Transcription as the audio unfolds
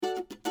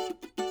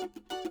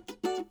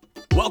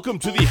Welcome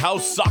to the How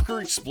Soccer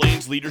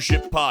Explains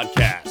Leadership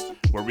podcast,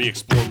 where we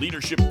explore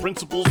leadership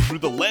principles through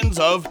the lens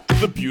of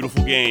the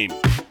beautiful game.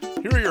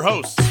 Here are your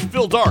hosts,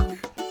 Phil Dark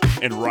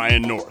and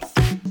Ryan North.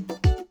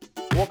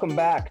 Welcome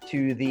back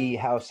to the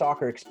How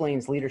Soccer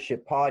Explains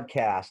Leadership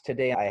podcast.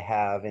 Today I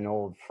have an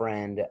old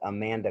friend,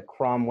 Amanda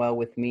Cromwell,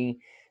 with me.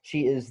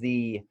 She is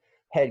the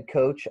head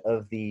coach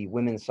of the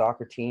women's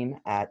soccer team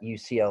at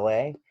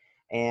UCLA,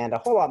 and a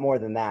whole lot more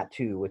than that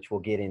too, which we'll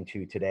get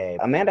into today.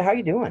 Amanda, how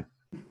you doing?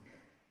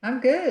 I'm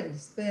good.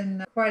 It's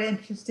been quite an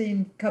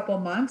interesting couple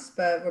months,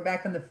 but we're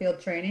back on the field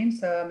training,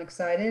 so I'm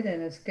excited,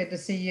 and it's good to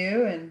see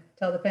you and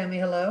tell the family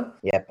hello.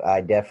 Yep,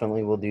 I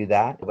definitely will do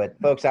that. But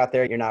folks out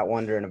there, you're not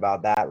wondering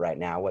about that right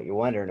now. What you're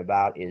wondering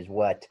about is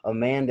what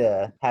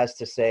Amanda has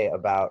to say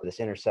about this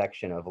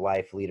intersection of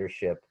life,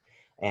 leadership,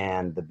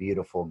 and the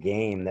beautiful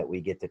game that we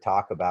get to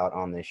talk about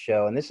on this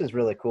show. And this is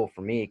really cool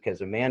for me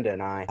because Amanda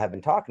and I have been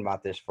talking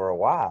about this for a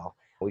while.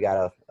 We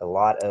got a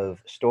lot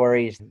of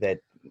stories that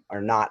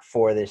are not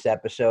for this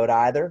episode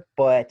either,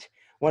 but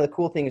one of the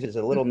cool things is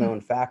a little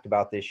known fact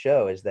about this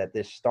show is that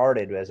this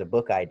started as a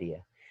book idea,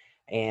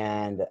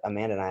 and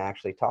Amanda and I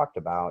actually talked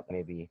about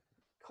maybe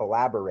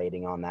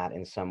collaborating on that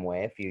in some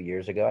way a few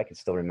years ago. I can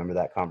still remember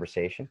that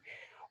conversation,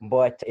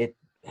 but it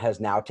has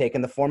now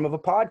taken the form of a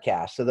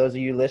podcast. So those of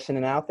you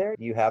listening out there,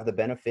 you have the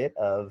benefit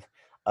of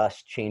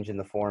us changing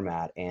the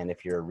format. And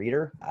if you're a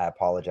reader, I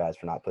apologize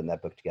for not putting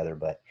that book together,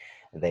 but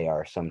they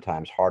are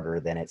sometimes harder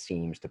than it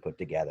seems to put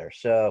together.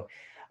 So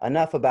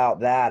enough about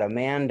that.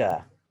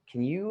 Amanda,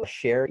 can you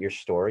share your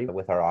story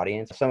with our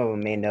audience? Some of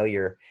them may know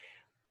you're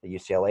the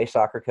UCLA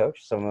soccer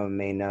coach. Some of them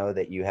may know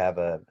that you have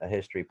a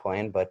history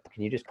playing, but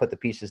can you just put the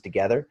pieces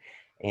together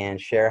and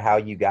share how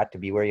you got to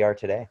be where you are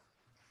today?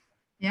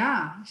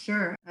 Yeah,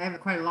 sure. I have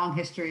quite a long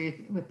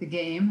history with the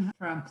game,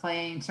 from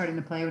starting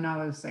to play when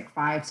I was like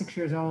 5-6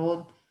 years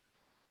old,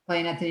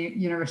 playing at the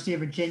University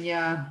of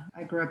Virginia.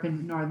 I grew up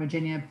in Northern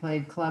Virginia,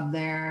 played club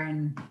there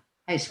and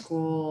high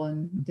school,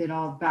 and did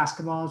all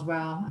basketball as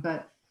well.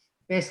 But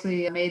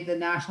basically I made the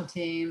national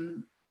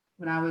team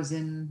when I was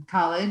in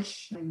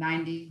college. In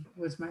 90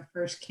 was my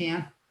first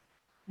camp,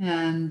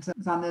 and I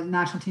was on the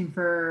national team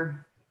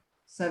for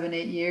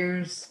 7-8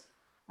 years.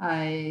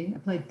 I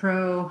played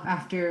pro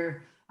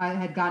after I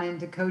had gone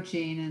into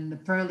coaching, and the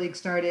pro league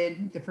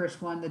started, the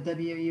first one, the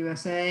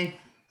WUSA.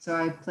 So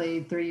I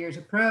played 3 years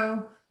of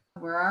pro,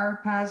 where our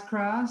paths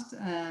crossed,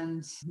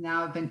 and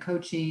now I've been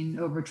coaching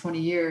over 20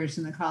 years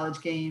in the college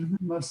game,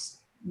 most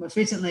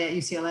recently at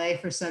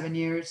UCLA for 7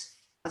 years.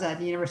 I was at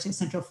the University of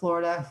Central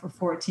Florida for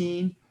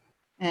 14,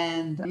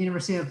 and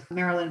University of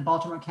Maryland,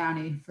 Baltimore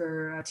County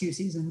for 2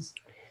 seasons.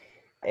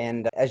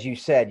 And as you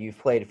said, you've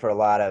played for a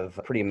lot of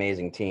pretty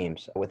amazing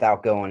teams.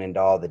 Without going into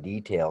all the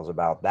details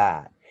about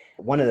that,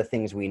 one of the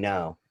things we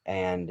know,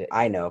 and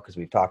I know because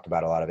we've talked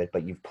about a lot of it,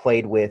 but you've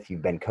played with,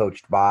 you've been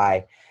coached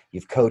by,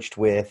 you've coached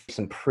with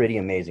some pretty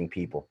amazing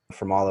people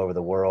from all over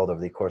the world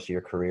over the course of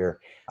your career.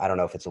 I don't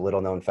know if it's a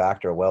little known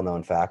fact or a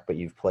well-known fact, but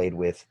you've played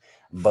with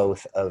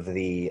both of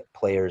the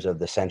players of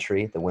the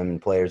century, the women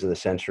players of the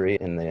century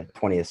in the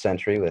 20th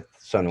century, with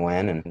Sun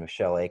Wen and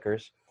Michelle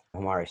Akers,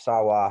 Omari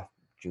Sawa,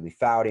 Julie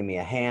Foudy,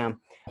 Mia Hamm,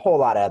 a whole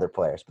lot of other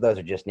players, but those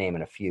are just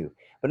naming a few.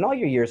 But in all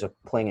your years of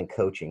playing and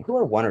coaching, who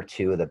are one or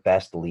two of the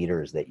best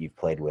leaders that you've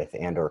played with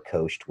and or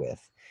coached with?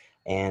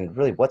 And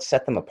really, what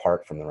set them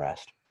apart from the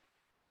rest?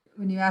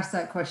 When you ask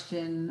that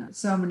question,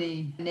 so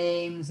many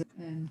names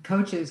and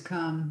coaches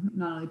come,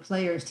 not only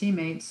players,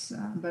 teammates,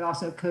 but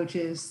also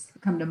coaches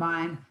come to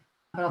mind.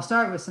 But I'll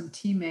start with some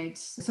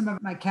teammates. Some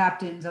of my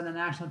captains on the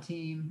national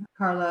team,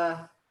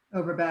 Carla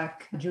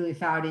Overbeck, Julie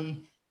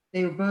Foudy,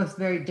 they were both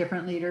very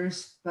different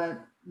leaders,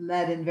 but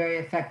led in very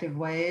effective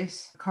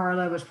ways.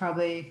 Carla was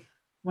probably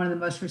one of the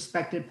most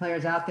respected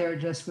players out there,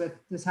 just with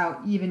just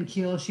how even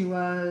keel she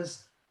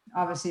was.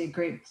 Obviously a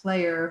great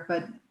player,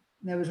 but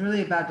it was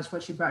really about just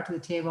what she brought to the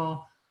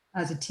table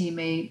as a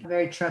teammate,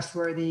 very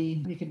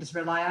trustworthy. You could just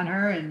rely on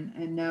her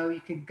and know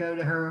you could go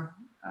to her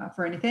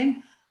for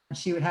anything.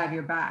 She would have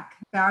your back.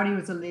 Foudy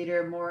was a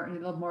leader, a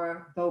little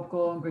more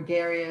vocal and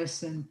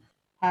gregarious, and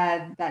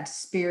had that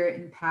spirit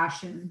and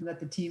passion that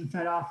the team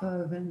fed off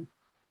of. And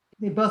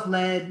they both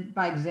led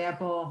by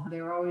example.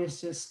 They were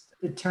always just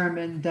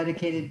determined,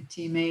 dedicated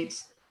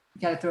teammates.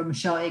 You got to throw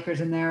Michelle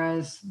Akers in there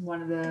as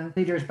one of the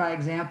leaders by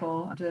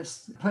example,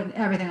 just putting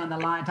everything on the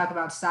line. Talk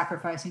about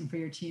sacrificing for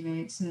your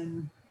teammates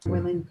and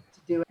willing to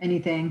do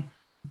anything.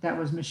 That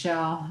was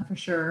Michelle for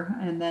sure.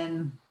 And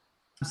then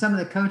some of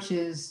the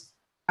coaches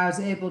I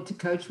was able to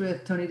coach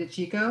with, Tony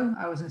DeChico.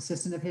 I was an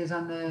assistant of his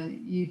on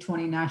the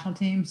U20 national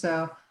team.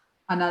 So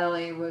I not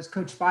only was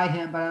coached by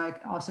him, but I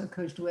also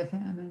coached with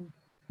him. And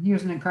he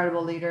was an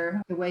incredible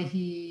leader. The way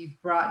he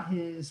brought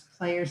his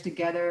players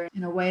together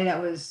in a way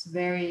that was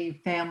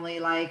very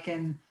family-like,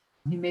 and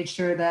he made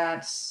sure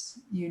that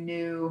you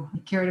knew he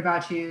cared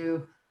about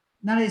you.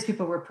 None of these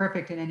people were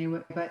perfect in any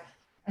way, but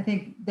I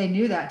think they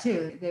knew that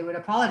too. They would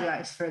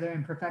apologize for their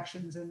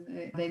imperfections,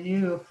 and they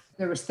knew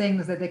there was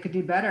things that they could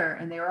do better,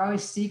 and they were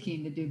always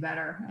seeking to do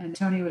better. And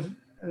Tony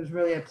was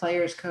really a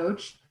player's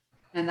coach.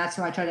 And that's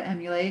who I try to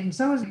emulate. And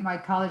so was my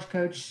college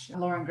coach,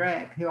 Lauren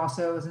Gregg, who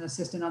also was an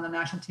assistant on the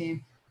national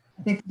team.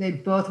 I think they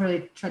both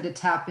really tried to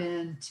tap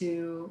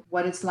into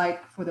what it's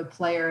like for the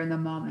player in the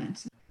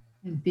moment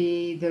and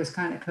be those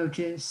kind of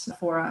coaches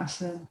for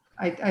us. And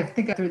I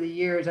think through the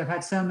years, I've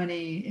had so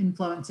many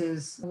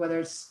influences,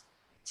 whether it's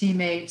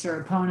teammates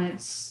or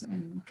opponents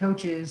and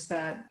coaches,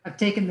 that I've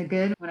taken the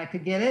good when I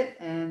could get it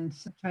and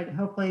tried to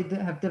hopefully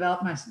have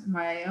developed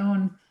my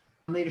own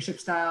leadership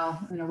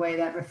style in a way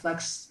that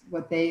reflects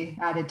what they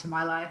added to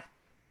my life.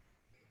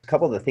 A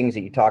couple of the things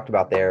that you talked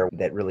about there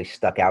that really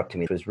stuck out to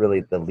me was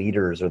really the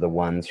leaders are the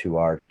ones who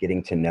are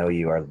getting to know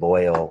you, are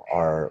loyal,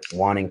 are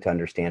wanting to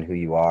understand who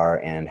you are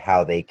and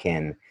how they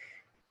can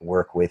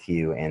work with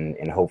you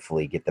and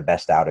hopefully get the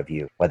best out of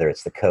you, whether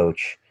it's the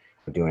coach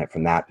doing it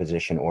from that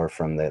position or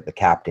from the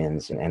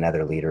captains and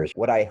other leaders.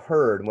 What I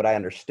heard, what I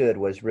understood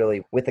was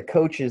really with the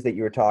coaches that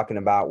you were talking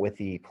about, with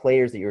the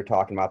players that you were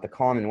talking about,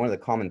 one of the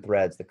common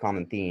threads, the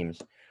common themes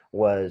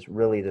was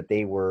really that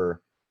they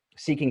were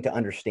seeking to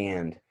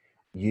understand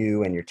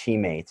you and your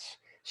teammates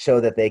so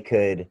that they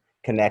could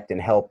connect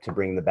and help to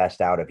bring the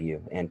best out of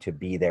you and to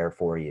be there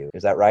for you.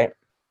 Is that right?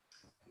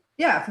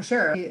 Yeah, for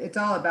sure. It's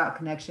all about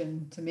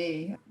connection to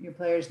me. Your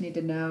players need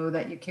to know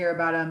that you care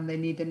about them. They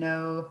need to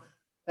know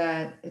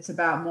that it's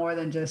about more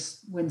than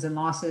just wins and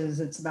losses.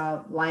 It's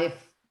about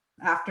life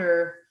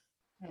after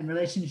and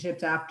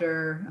relationships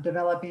after,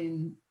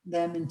 developing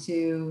them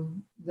into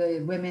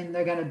the women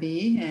they're going to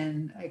be.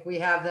 And like we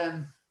have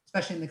them,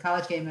 especially in the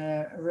college game,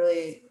 at a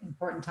really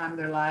important time in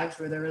their lives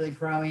where they're really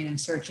growing and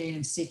searching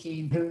and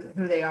seeking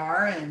who they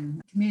are,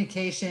 and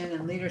communication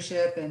and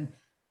leadership and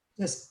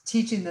just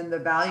teaching them the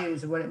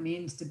values of what it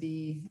means to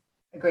be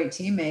a great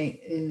teammate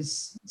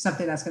is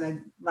something that's going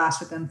to last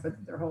with them for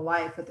their whole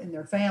life, within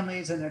their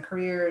families and their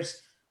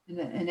careers, in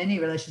any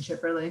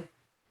relationship, really.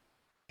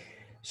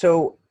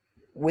 So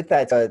with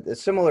that, a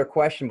similar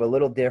question, but a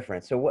little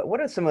different. So what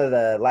are some of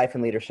the life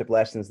and leadership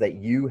lessons that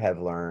you have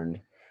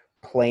learned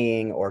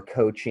playing or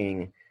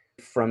coaching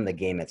from the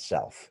game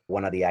itself?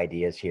 One of the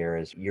ideas here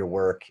is your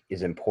work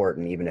is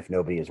important even if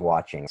nobody is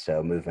watching.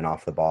 So moving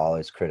off the ball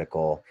is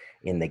critical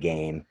in the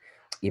game,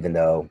 even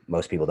though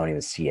most people don't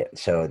even see it.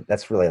 So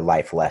that's really a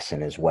life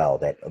lesson as well,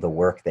 that the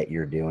work that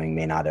you're doing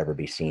may not ever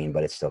be seen,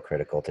 but it's still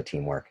critical to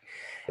teamwork.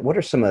 What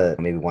are some of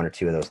maybe one or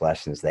two of those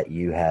lessons that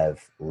you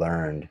have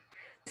learned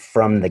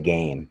from the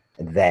game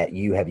that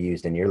you have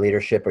used in your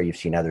leadership or you've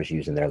seen others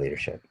use in their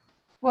leadership?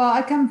 Well,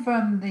 I come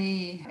from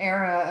the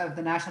era of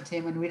the national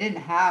team when we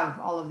didn't have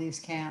all of these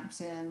camps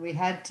and we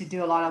had to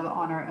do a lot of it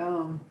on our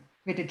own.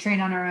 We had to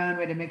train on our own.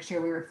 We had to make sure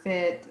we were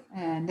fit.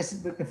 And this is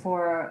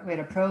before we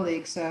had a pro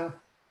league. So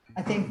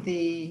I think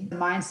the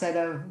mindset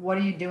of what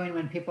are you doing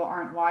when people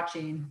aren't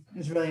watching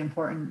is really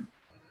important.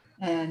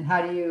 And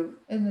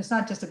and it's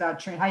not just about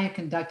training, how you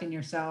conducting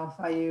yourself,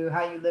 how you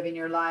living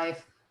your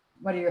life,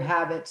 what are your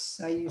habits?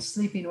 Are you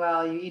sleeping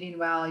well? Are you eating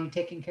well? Are you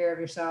taking care of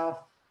yourself?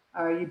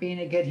 Are you being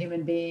a good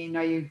human being?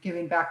 Are you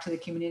giving back to the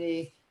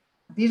community?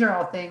 These are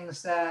all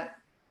things that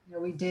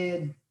we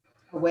did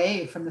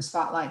away from the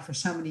spotlight for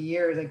so many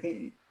years. Like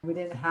we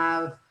didn't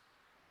have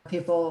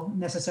people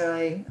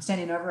necessarily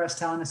standing over us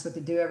telling us what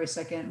to do every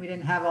second. We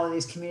didn't have all of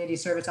these community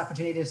service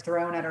opportunities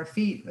thrown at our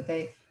feet, but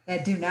they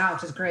do now,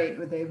 which is great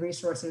with the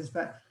resources,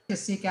 but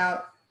just seek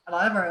out a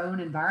lot of our own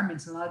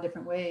environments in a lot of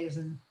different ways.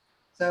 And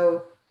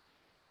so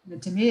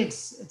to me,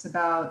 it's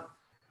about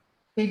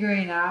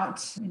figuring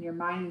out in your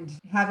mind,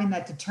 having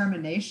that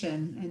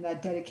determination and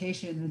that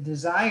dedication and the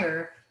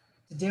desire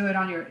to do it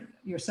on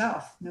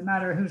yourself, no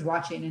matter who's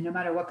watching and no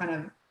matter what kind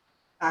of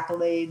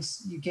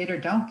accolades you get or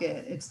don't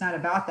get. It's not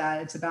about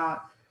that. It's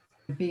about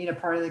being a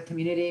part of the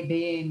community,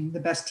 being the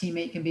best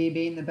teammate you can be,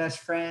 being the best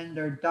friend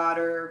or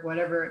daughter,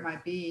 whatever it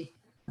might be.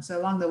 So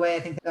along the way, I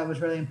think that was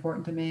really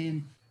important to me.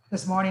 And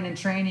this morning in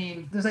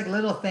training, there's like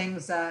little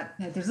things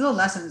there's little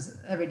lessons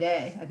every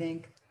day, I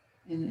think,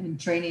 in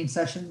training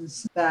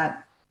sessions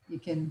that you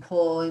can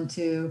pull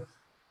into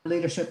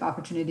leadership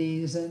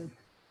opportunities. And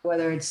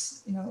whether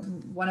it's,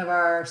 one of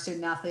our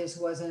student athletes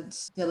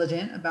wasn't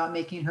diligent about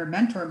making her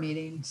mentor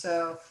meeting.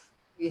 So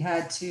we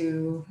had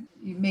to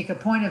make a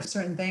point of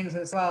certain things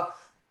as well.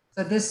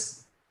 So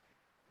these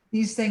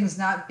things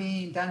not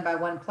being done by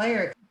one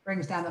player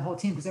brings down the whole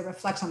team because it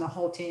reflects on the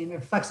whole team. It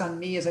reflects on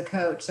me as a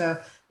coach. So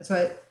that's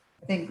what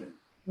I think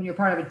when you're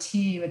part of a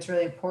team, it's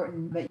really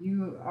important that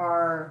you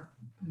are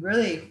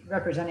really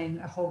representing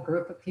a whole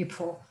group of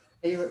people,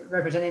 that you're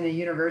representing a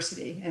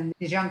university. And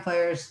these young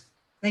players,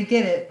 they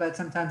get it, but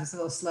sometimes it's a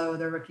little slow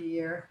their rookie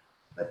year.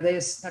 But they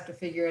just have to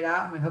figure it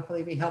out, and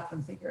hopefully we help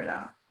them figure it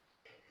out.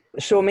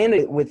 So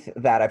Amanda, with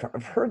that,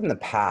 I've heard in the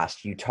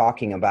past you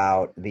talking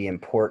about the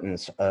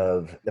importance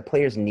of the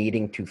players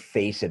needing to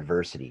face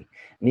adversity,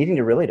 needing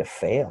to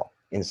fail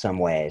in some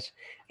ways,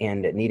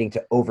 and needing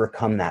to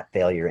overcome that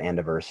failure and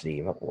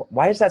adversity.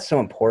 Why is that so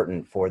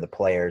important for the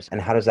players,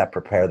 and how does that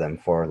prepare them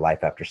for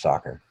life after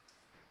soccer?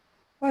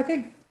 Well, I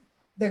think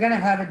they're going to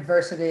have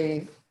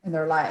adversity in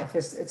their life.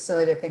 It's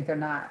silly to think they're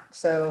not.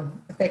 So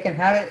if they can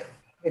have it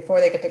before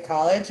they get to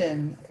college,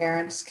 and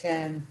parents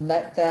can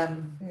let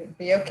them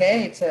be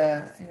okay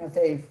to, if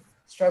they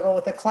struggle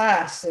with a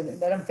class, and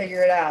let them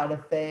figure it out.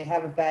 If they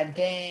have a bad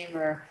game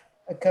or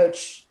a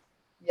coach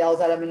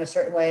yells at them in a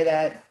certain way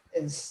that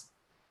is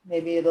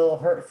maybe a little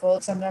hurtful,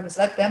 sometimes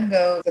let them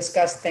go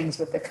discuss things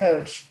with the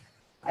coach.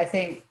 I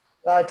think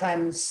a lot of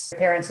times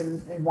parents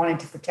in wanting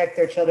to protect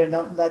their children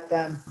don't let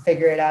them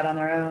figure it out on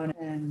their own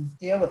and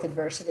deal with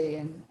adversity.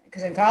 And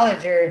because in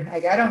college, you're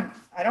like, I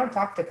don't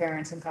talk to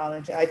parents in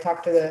college. I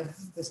talk to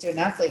the student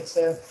athletes.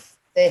 So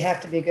they have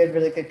to be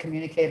really good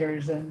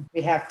communicators, and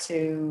we have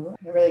to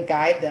really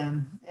guide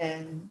them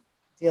in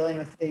dealing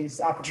with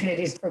these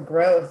opportunities for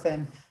growth.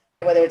 And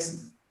whether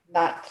it's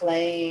not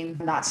playing,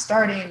 not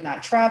starting,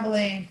 not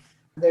traveling,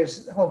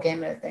 there's a whole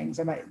gamut of things.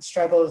 There might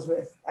struggles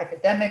with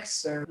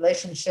academics or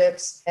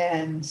relationships.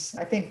 And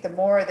I think the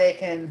more they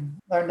can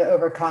learn to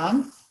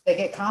overcome, they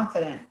get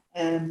confident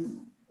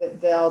and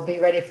they'll be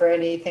ready for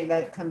anything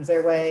that comes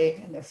their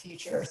way in the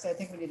future. So I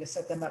think we need to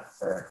set them up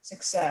for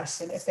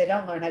success. And if they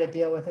don't learn how to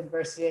deal with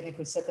adversity, I think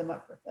we set them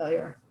up for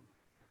failure.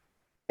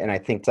 And I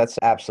think that's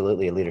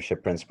absolutely a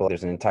leadership principle.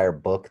 There's an entire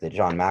book that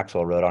John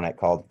Maxwell wrote on it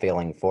called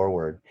Failing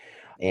Forward.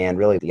 And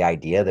really the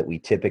idea that we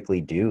typically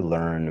do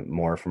learn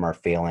more from our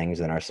failings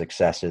than our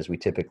successes. We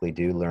typically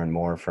do learn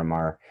more from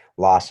our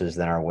losses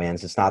than our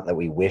wins. It's not that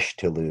we wish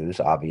to lose,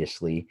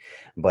 obviously,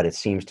 but it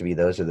seems to be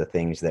those are the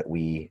things that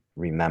we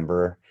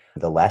remember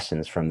the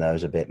lessons from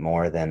those a bit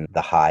more than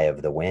the high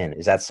of the win.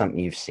 Is that something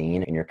you've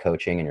seen in your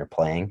coaching and your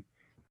playing?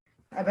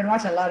 I've been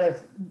watching a lot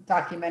of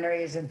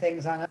documentaries and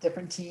things on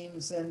different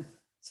teams, and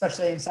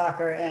especially in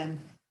soccer. And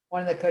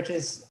one of the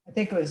coaches, I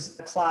think it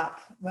was Klopp.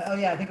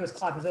 I think it was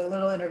Klopp. It was a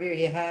little interview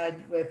he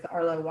had with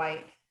Arlo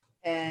White.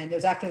 And it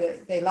was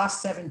after they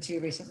lost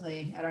 7-2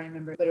 recently. I don't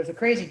remember, but it was a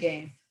crazy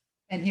game.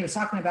 And he was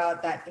talking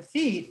about that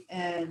defeat.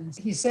 And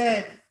he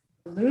said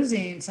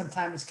losing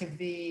sometimes could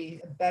be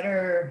a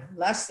better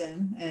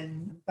lesson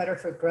and better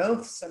for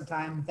growth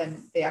sometimes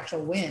than the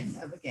actual win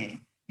of a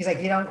game. He's like,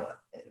 you don't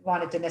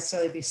want it to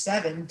necessarily be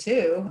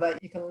 7-2,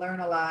 but you can learn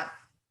a lot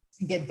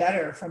and get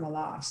better from a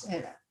loss.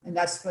 And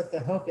that's what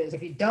the hope is.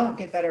 If you don't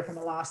get better from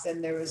a loss,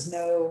 then there was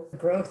no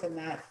growth in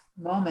that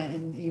moment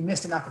and you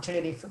missed an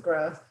opportunity for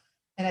growth.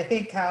 And I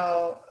think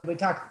how we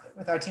talked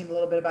with our team a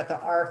little bit about the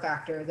R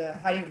factor,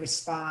 how do you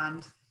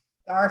respond?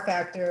 The R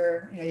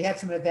factor, you have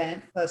some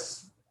event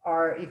plus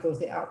R equals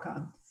the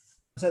outcome.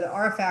 So the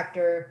R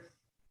factor,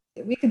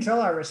 we control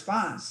our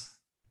response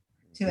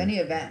to any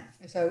event.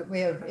 So we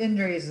have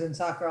injuries in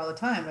soccer all the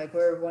time. Like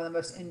we're one of the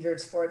most injured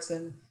sports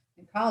in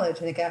college, I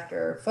think,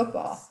 after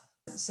football.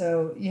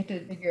 So you have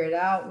to figure it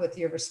out with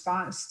your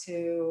response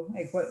to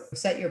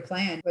set your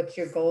plan. What's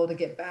your goal to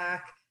get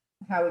back?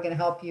 How are we going to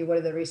help you? What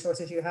are the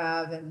resources you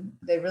have? And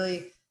they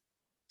really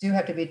do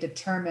have to be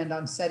determined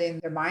on setting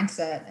their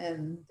mindset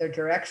and their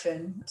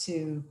direction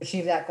to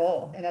achieve that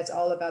goal. And that's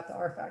all about the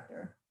R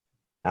factor.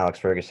 Alex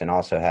Ferguson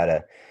also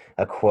had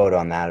a quote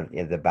on that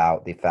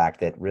about the fact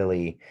that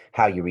really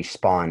how you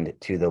respond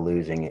to the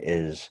losing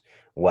is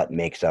what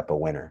makes up a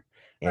winner.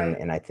 And,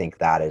 right. And I think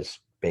that is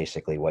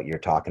basically what you're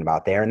talking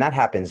about there. And that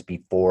happens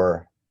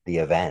before the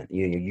event.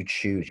 You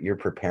choose, you're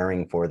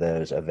preparing for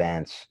those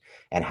events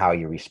and how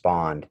you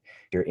respond.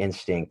 Your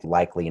instinct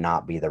likely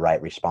not be the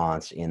right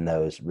response in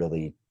those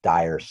really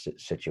dire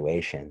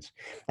situations.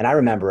 And I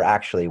remember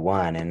actually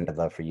one, and I'd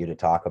love for you to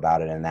talk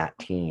about it, in that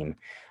team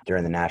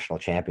during the national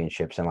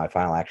championship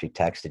semifinal. I actually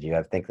texted you,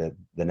 I think the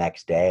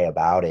next day,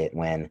 about it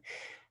when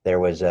there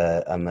was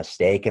a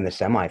mistake in the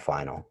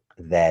semifinal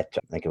that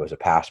I think it was a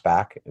pass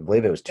back. I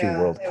believe it was two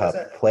World Cup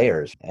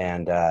players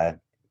and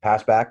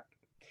pass back.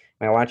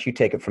 Why don't you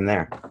take it from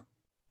there?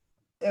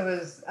 It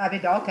was Abby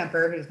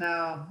Dahlkemper, who's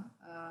now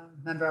a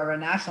member of our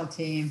national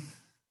team,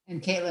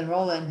 and Caitlin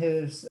Rowland,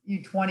 who's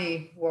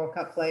U20 World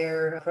Cup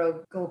player,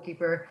 pro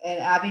goalkeeper. And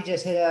Abby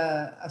just hit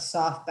a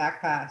soft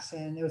back pass.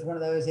 And it was one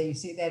of those that you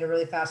see, they had a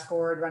really fast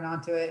forward, run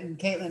onto it. And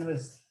Caitlin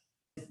was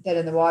dead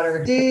in the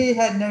water. She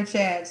had no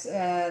chance.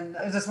 And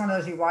it was just one of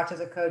those you watch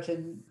as a coach,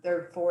 and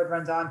their forward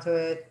runs onto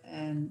it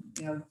and,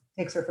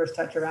 takes her first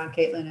touch around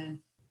Caitlin and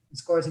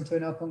scores into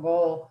an open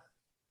goal.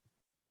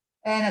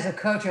 And as a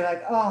coach, you're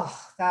like,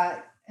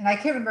 that. And I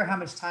can't remember how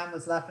much time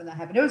was left when that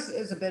happened. It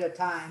was a bit of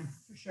time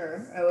for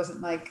sure. It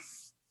wasn't like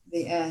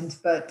the end,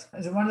 but it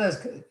was one of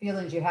those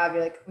feelings you have.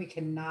 You're like, we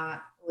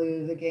cannot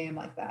lose a game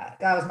like that.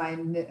 That was my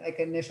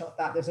initial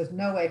thought. There's just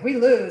no way. If we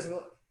lose,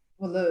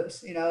 we'll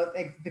lose,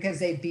 because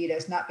they beat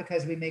us, not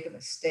because we make a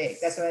mistake.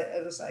 That's why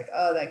it was like,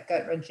 that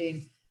gut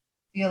wrenching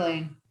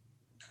feeling.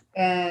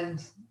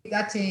 And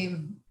that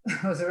team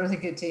was a really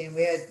good team.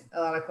 We had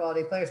a lot of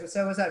quality players, but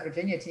so was that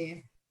Virginia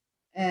team.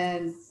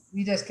 And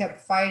we just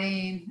kept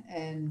fighting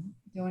and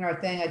doing our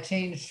thing. I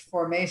changed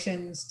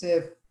formations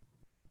to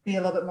be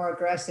a little bit more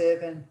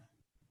aggressive. And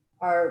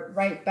our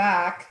right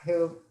back,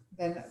 who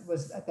then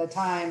was at that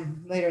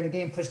time later in the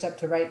game pushed up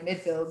to right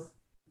midfield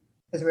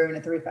because we were in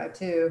a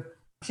 3-5-2,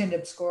 she ended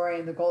up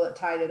scoring the goal that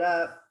tied it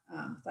up,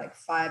 like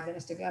 5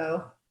 minutes to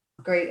go.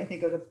 Great. I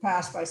think it was a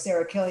pass by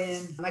Sarah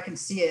Killian. I can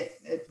see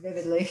it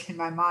vividly in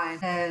my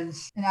mind. And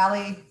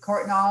Allie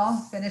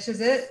Courtnall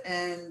finishes it,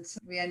 and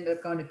we ended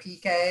up going to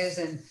PKs.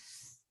 And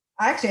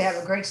I actually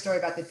have a great story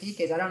about the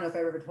PKs. I don't know if I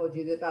ever told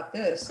you about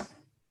this.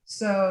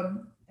 So,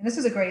 and this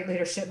is a great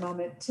leadership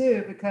moment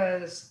too,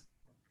 because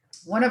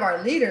one of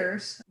our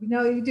leaders, you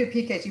do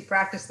PKs, you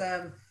practice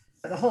them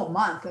the whole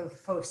month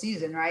of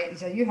postseason, right? And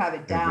so you have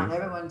it down. Mm-hmm.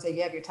 Everyone's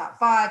you have your top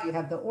 5, you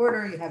have the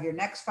order, you have your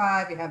next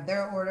 5, you have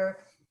their order.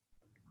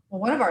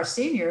 Well, one of our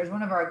seniors,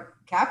 one of our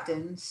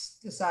captains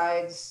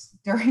decides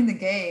during the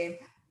game,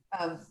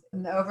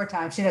 in the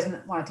overtime, she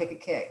doesn't want to take a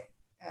kick,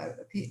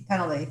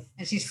 penalty,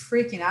 and she's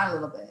freaking out a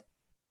little bit.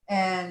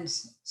 And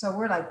so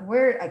we're like,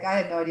 I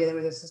had no idea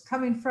where this is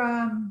coming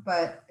from,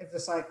 but it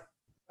was like,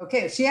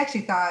 okay, she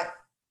actually thought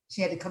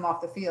she had to come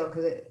off the field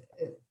because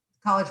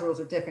college rules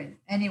are different.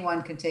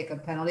 Anyone can take a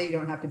penalty. You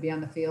don't have to be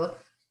on the field.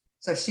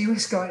 So she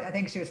was I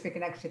think she was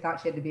freaking out. She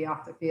thought she had to be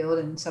off the field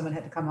and someone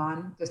had to come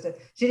on.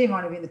 She didn't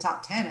want to be in the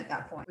top 10 at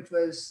that point, which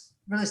was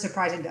really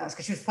surprising to us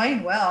because she was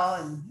playing well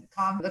and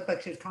looked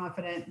like she was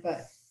confident.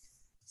 But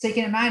so you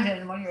can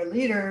imagine one of your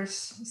leaders,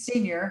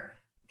 senior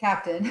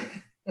captain,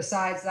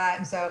 decides that.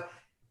 And so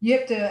you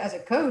have to, as a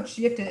coach,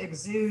 you have to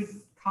exude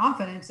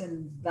confidence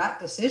in that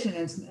decision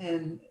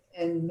and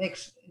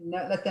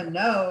let them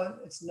know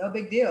it's no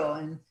big deal.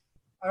 And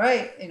all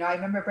right, I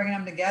remember bringing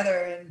them together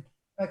and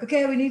like,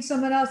 okay, we need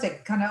someone else.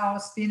 Like kind of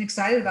all being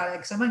excited about it.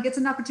 Like someone gets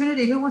an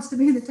opportunity. Who wants to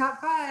be in the top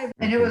 5?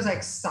 And it was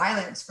like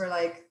silence for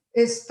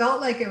it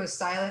felt like it was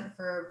silent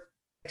for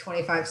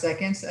 25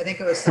 seconds. I think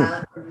it was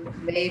silent for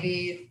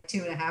maybe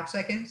 2.5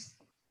 seconds.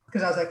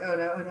 Because I was like, oh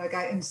no.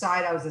 And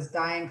inside I was just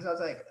dying because I was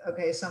like,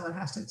 okay, someone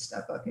has to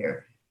step up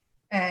here.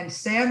 And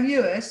Sam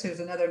Ewis, who's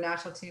another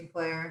national team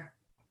player,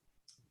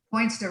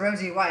 points to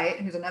Rosie White,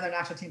 who's another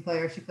national team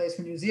player. She plays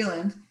for New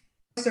Zealand.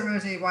 Points to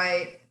Rosie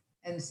White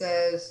and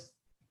says,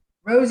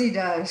 Rosie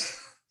does.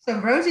 So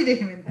Rosie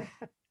didn't even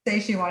say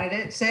she wanted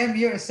it. Sam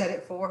Ewis said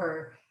it for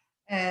her.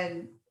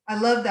 And I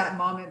love that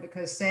moment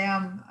because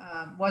Sam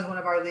was one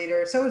of our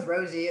leaders. So was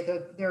Rosie.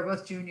 They were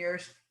both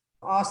juniors,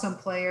 awesome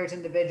players,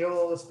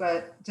 individuals,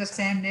 but just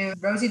Sam knew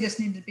Rosie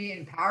just needed to be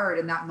empowered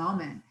in that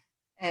moment.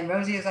 And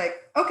Rosie was like,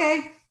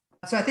 okay.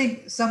 So I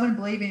think someone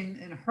believing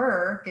in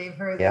her gave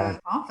her the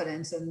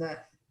confidence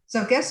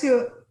so guess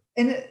who,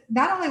 and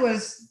not only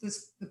was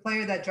this the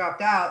player that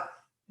dropped out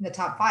in the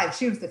top 5,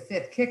 she was the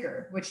 5th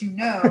kicker, which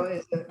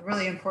is a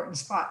really important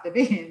spot to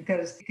be in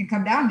because it can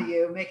come down to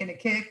you making a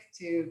kick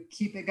to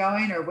keep it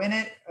going or win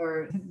it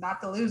or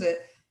not to lose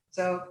it.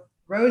 So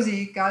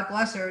Rosie, God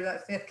bless her,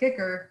 that 5th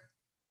kicker,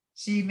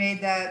 she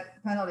made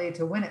that penalty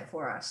to win it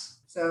for us.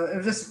 So it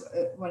was just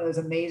one of those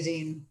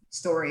amazing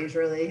stories,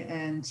 really,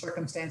 and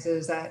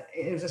circumstances that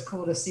it was just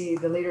cool to see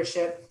the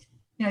leadership.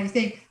 You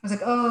think, I was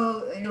like,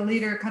 oh, your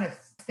leader kind of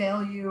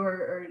fail you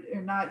or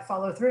not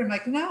follow through. I'm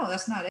like, no,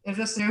 that's not it. It was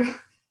just a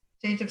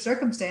change of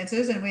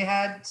circumstances, and we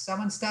had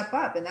someone step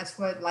up, and that's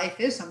what life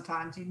is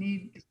sometimes. You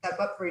need to step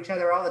up for each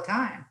other all the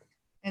time.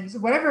 And so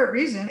whatever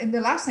reason, and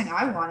the last thing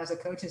I want as a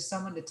coach is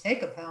someone to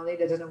take a penalty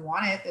that doesn't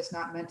want it, that's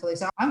not mentally.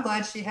 So I'm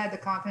glad she had the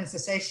confidence to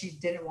say she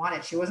didn't want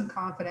it. She wasn't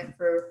confident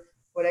for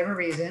whatever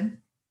reason.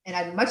 And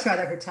I'd much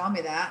rather her tell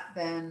me that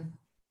than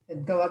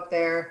go up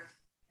there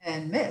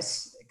and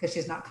miss because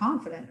she's not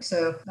confident.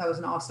 So that was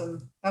an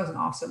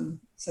awesome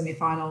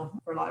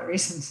semifinal for a lot of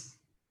reasons.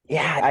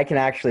 Yeah, I can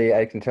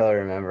totally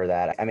remember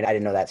that. I mean, I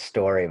didn't know that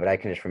story, but I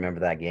can just remember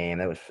that game.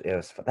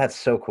 That's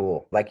so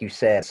cool. Like you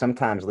said,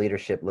 sometimes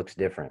leadership looks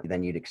different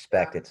than you'd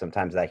expect it.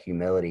 Sometimes that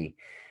humility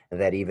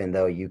that even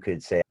though you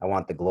could say, I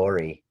want the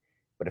glory,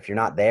 but if you're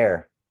not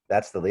there,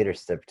 that's the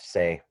leadership to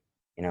say,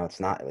 it's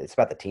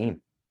about the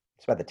team.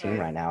 It's about the team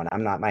right now.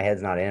 And my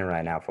head's not in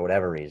right now for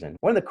whatever reason.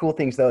 One of the cool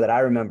things though that I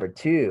remember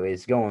too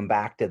is going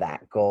back to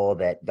that goal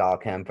that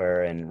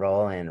Dahlkemper and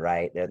Roland,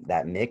 right,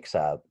 that mix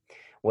up,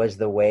 was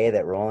the way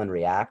that Roland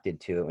reacted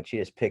to it when she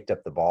just picked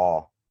up the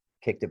ball,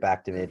 kicked it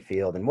back to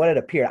midfield. And what it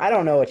appeared, I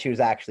don't know what she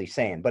was actually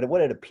saying, but what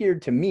it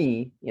appeared to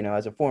me,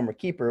 as a former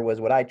keeper, was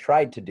what I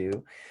tried to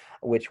do,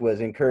 which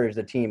was encourage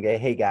the team,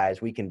 hey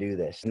guys, we can do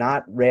this.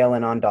 Not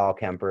railing on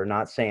Dahlkemper,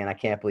 not saying, I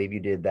can't believe you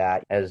did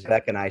that. As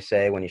Beck and I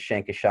say, when you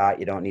shank a shot,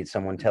 you don't need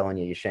someone telling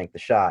you shanked the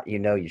shot.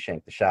 You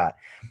shanked the shot.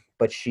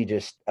 But she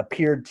just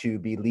appeared to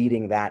be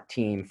leading that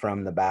team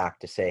from the back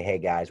to say, hey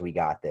guys, we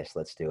got this.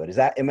 Let's do it.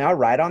 Am I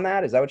right on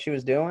that? Is that what she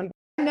was doing?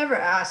 I never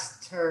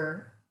asked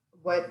her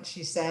what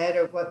she said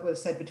or what was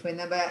said between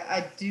them, but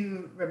I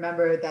do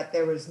remember that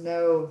there was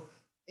no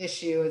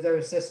issue. There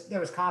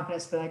was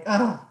confidence, but like,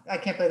 oh, I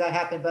can't believe that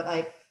happened. But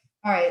like,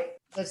 all right,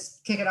 let's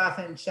kick it off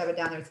and shove it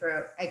down their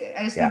throat. I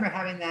just remember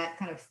having that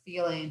kind of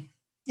feeling.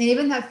 And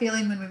even that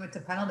feeling when we went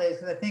to penalties,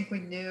 because I think we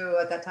knew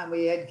at that time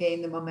we had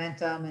gained the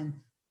momentum, and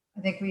I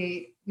think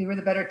we were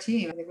the better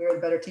team. I think we were the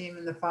better team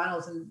in the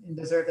finals and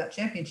deserved that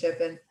championship.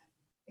 And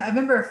I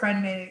remember a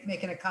friend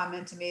making a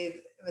comment to me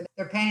when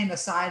they're painting the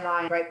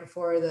sideline right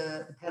before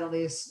the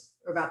penalties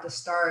were about to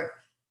start.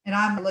 And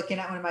I'm looking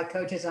at one of my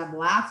coaches and I'm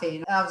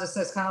laughing. I was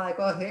just kind of like,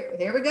 well,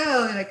 here we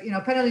go. Like,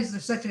 penalties are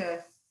such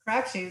a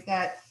crapshoot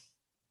that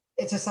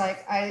it's just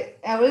like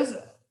I was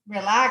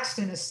relaxed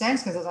in a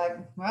sense because I was like,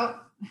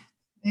 well,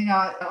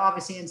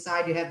 obviously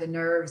inside you have the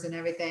nerves and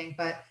everything,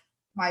 but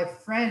my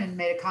friend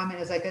made a comment.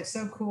 It was like, it's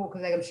so cool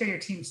because like I'm sure your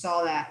team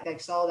saw that,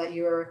 like saw that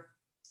you were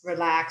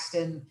relaxed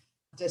and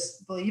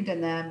just believed in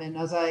them. And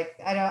I was like,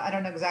 I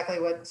don't know exactly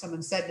what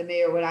someone said to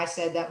me or what I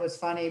said that was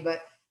funny,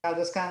 but I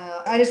just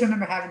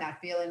remember having that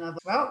feeling of,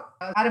 well,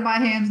 out of my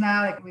hands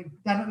now. Like we've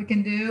done what we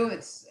can do.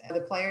 It's the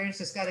players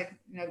just got to,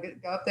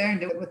 go up there and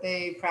do what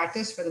they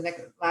practice for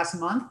the last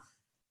month,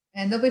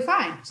 and they'll be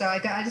fine. So I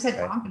just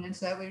had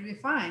confidence that we'd be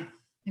fine,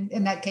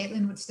 and that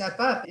Caitlin would step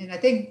up. And I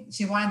think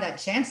she wanted that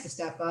chance to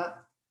step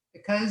up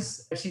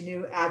because she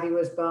knew Abby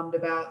was bummed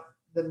about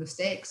the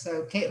mistake.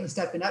 So Caitlin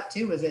stepping up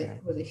too was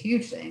a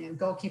huge thing. And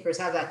goalkeepers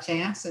have that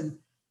chance, and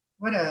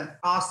what a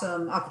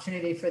awesome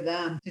opportunity for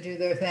them to do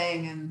their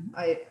thing. And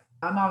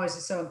I'm always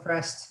just so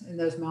impressed in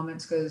those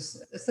moments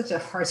because it's such a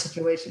hard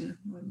situation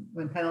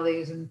when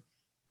penalties, and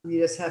you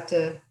just have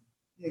to,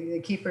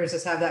 the keepers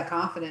just have that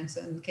confidence,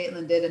 and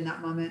Caitlin did in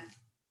that moment.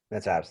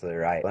 That's absolutely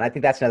right. And I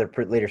think that's another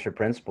leadership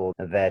principle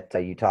that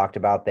you talked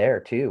about there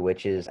too,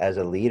 which is as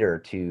a leader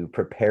to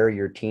prepare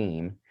your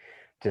team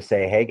to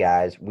say, hey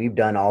guys, we've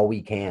done all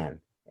we can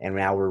and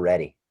now we're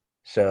ready.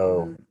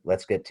 So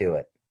let's get to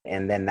it.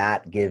 And then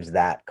that gives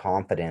that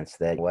confidence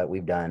that what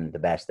we've done the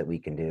best that we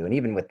can do. And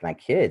even with my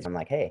kids, I'm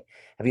like, hey,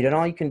 have you done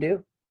all you can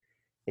do?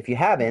 If you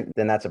haven't,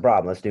 then that's a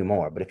problem. Let's do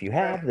more. But if you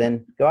have,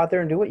 then go out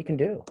there and do what you can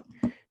do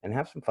and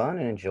have some fun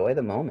and enjoy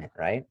the moment,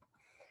 right?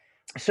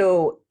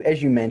 So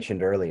as you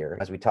mentioned earlier,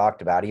 as we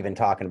talked about, even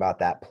talking about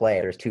that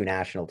play, there's 2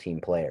 national team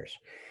players.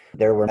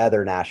 There were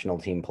other national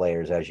team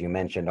players, as you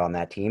mentioned, on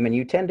that team, and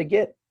you tend to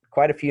get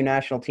quite a few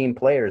national team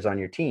players on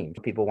your team.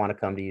 People want to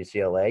come to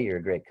UCLA. You're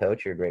a great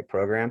coach. You're a great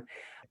program.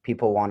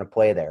 People want to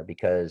play there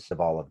because of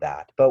all of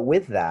that. But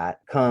with that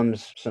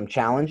comes some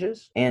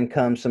challenges and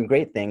comes some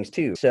great things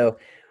too. So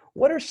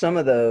what are some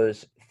of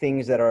those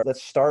things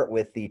let's start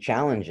with the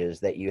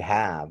challenges that you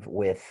have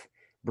with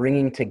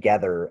bringing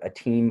together a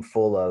team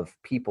full of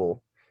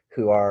people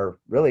who are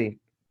really,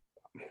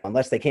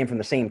 unless they came from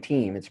the same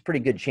team, it's a pretty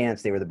good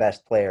chance they were the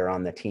best player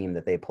on the team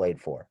that they played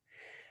for,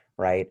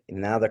 right?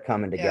 And now they're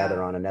coming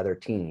together on another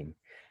team.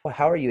 Well,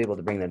 how are you able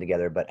to bring them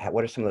together? But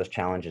what are some of those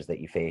challenges that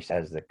you face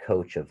as the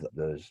coach of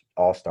those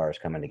all-stars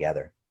coming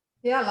together?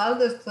 Yeah, a lot of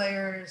those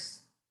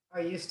players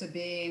are used to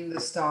being the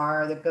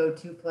star, the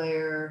go-to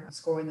player,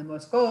 scoring the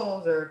most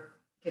goals or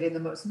getting the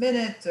most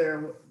minutes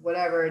or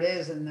whatever it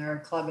is in their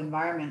club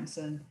environments.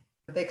 And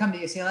they come to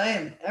UCLA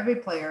and every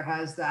player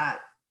has that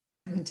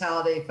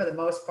mentality for the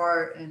most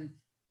part. And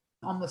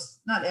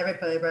almost not every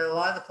player, but a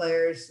lot of the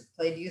players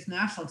played youth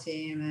national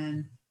team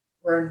and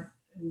were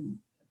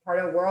part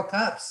of World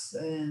Cups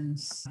and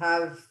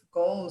have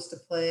goals to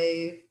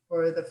play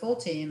for the full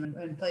team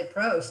and play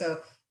pro.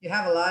 So you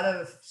have a lot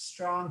of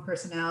strong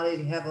personalities.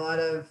 You have a lot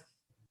of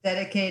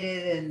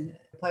dedicated and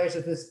players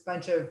with this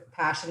bunch of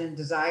passion and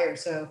desire.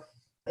 So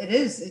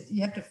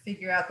you have to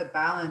figure out the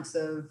balance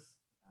of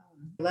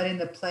letting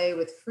them play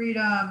with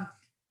freedom,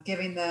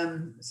 giving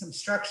them some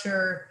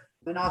structure,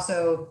 and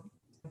also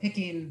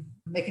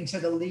making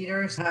sure the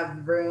leaders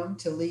have room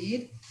to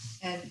lead.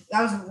 And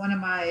that was one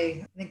of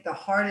I think the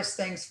hardest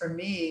things for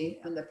me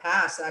in the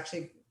past,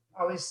 actually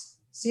always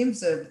seems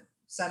to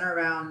center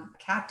around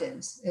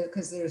captains,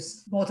 because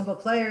there's multiple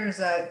players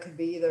that could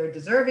be either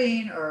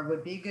deserving or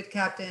would be good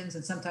captains.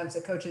 And sometimes the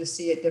coaches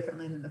see it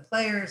differently than the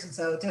players. And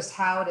so just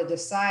how to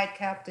decide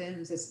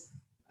captains it's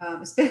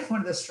been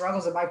one of the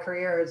struggles of my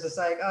career. It's just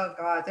like, oh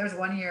God, there's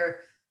one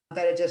year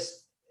that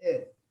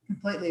it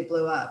completely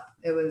blew up.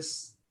 It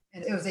was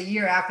a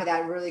year after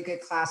that really good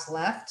class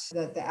left,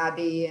 that the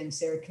Abby and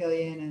Sarah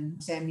Killian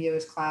and Sam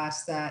Ew's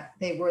class, that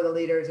they were the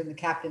leaders and the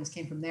captains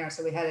came from there.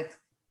 So we had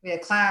a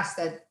class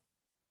that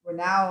were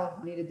now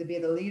needed to be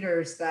the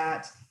leaders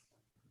that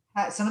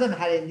some of them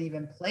hadn't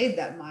even played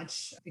that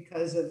much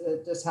because of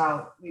just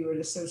how we were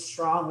just so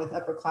strong with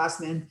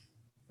upperclassmen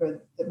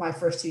for my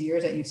first 2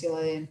 years at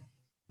UCLA. And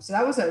so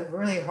that was a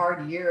really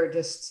hard year,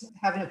 just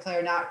having a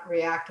player not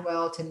react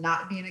well to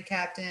not being a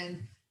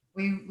captain.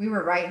 We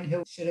were right in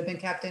who should have been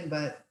captain,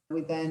 but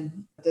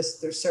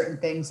there's certain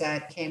things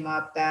that came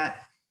up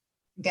that,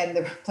 again,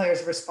 the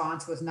player's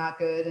response was not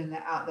good, and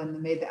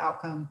then made the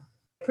outcome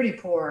pretty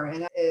poor,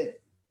 and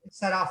it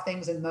set off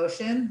things in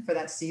motion for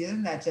that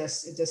season that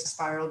it just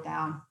spiraled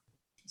down.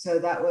 So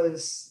that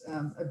was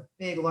a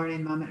big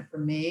learning moment for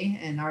me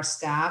and our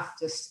staff,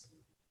 just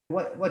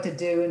what to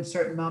do in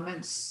certain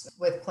moments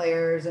with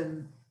players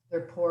and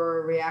their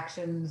poor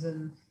reactions.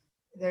 And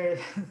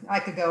I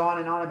could go on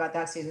and on about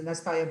that season. That's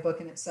probably a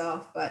book in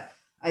itself, but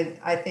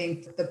I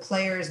think the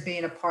players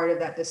being a part of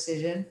that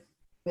decision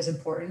was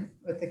important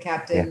with the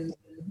captain.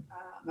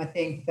 Yeah. I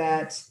think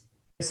that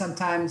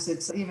sometimes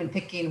it's even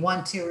picking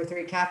 1, 2, or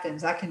 3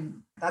 captains.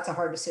 That's a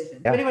hard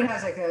decision. Yeah. If anyone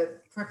has like a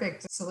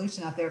perfect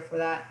solution out there for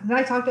that. And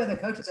I talk to other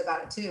coaches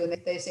about it too,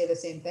 and they say the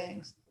same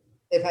things.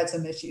 They've had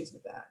some issues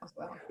with that as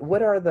well.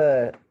 What are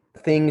the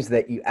things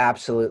that you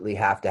absolutely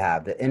have to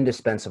have, the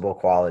indispensable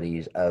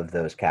qualities of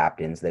those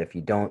captains, that if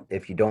you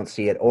don't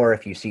see it, or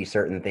if you see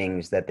certain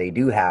things that they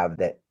do have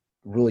that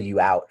rule you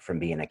out from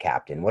being a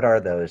captain? What are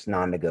those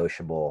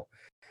non-negotiable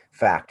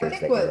factors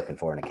that you're looking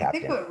for in a I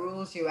think captain? what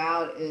rules you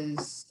out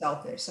is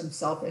some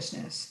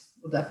selfishness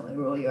will definitely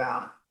rule you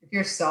out. If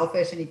you're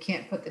selfish and you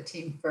can't put the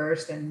team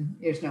first, then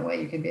there's no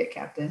way you can be a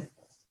captain.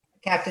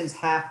 Captains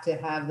have to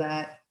have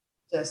that.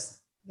 Just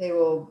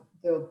they'll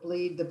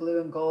bleed the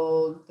blue and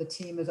gold. The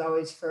team is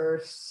always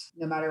first,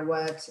 no matter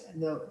what,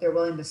 and they're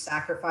willing to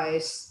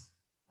sacrifice.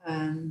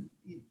 And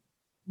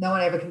no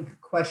one ever can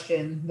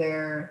question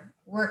their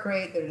work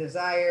rate, their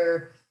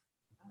desire,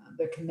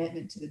 their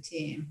commitment to the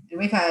team. And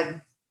we've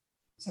had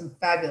some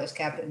fabulous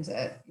captains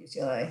at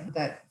UCLA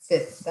that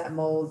fit that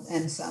mold,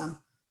 and some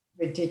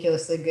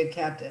ridiculously good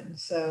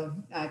captains. So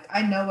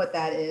I know what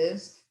that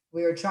is.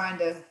 We were trying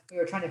to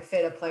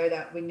fit a player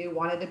that we knew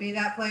wanted to be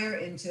that player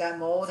into that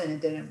mold, and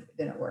it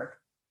didn't work.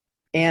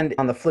 And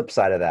on the flip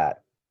side of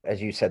that,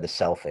 as you said, the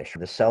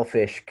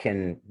selfish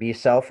can be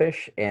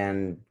selfish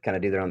and kind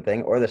of do their own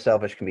thing, or the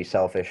selfish can be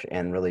selfish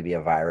and really be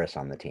a virus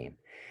on the team.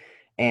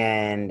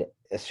 And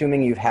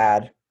assuming you've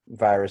had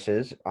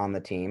viruses on the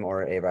team,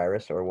 or a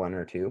virus or one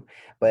or two,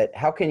 but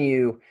how can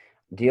you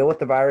deal with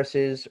the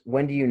viruses?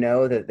 When do you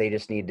know that they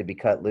just need to be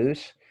cut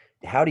loose?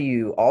 How do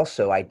you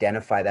also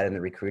identify that in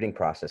the recruiting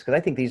process? Because I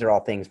think these are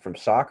all things from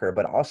soccer,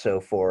 but also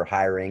for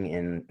hiring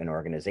in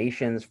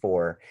organizations,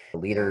 for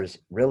leaders,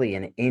 really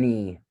in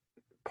any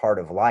part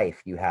of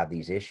life, you have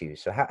these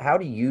issues. So how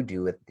do you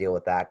deal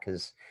with that?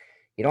 Because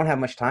you don't have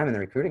much time in the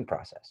recruiting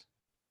process.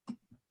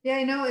 Yeah,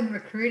 in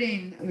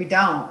recruiting, we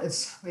don't.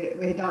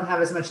 We don't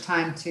have as much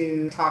time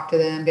to talk to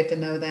them, get to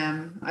know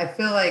them. I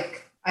feel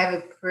like I have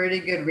a pretty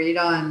good read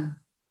on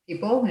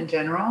people in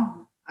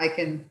general. I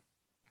can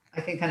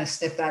kind of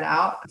sniff that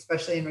out,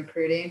 especially in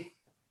recruiting.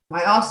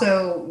 I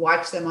also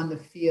watch them on the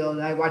field.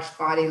 I watch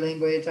body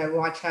language. I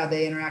watch how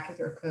they interact with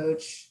their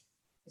coach.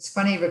 It's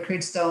funny,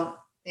 recruits don't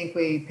think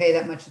we pay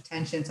that much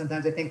attention.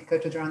 Sometimes I think the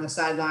coaches are on the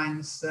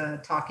sidelines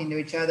talking to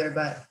each other,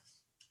 but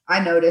I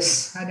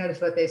notice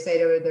what they say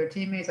to their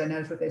teammates. I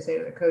notice what they say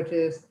to their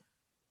coaches,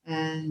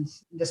 and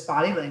just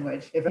body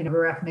language. If a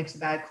ref makes a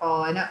bad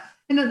call, I know,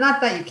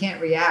 not that you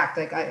can't react.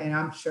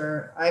 I'm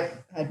sure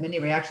I've had many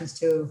reactions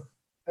to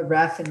a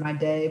ref in my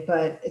day,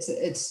 but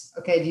it's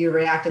okay. Do you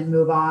react and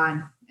move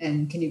on,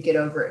 and can you get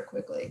over it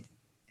quickly?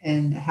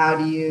 And how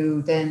do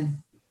you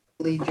then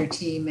lead your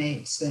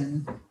teammates?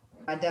 And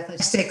I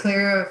definitely stay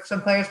clear of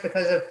some players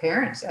because of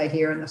parents I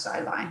hear on the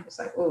sideline. It's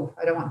like, oh,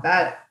 I don't want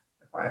that,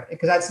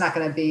 because that's not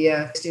going to be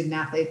a student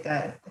athlete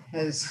that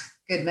has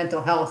good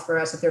mental health for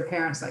us. If their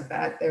parents like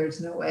that,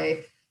 there's no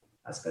way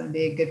that's going to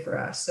be good for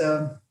us.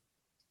 So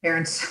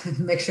parents,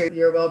 make sure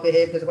you're well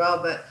behaved as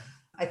well. But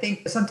I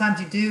think sometimes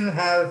you do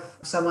have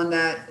someone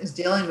that is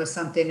dealing with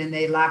something and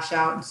they lash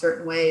out in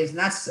certain ways. And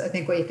that's, I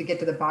think, what you have to get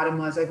to the bottom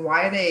was, like,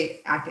 why are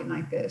they acting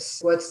like this?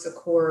 What's the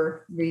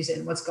core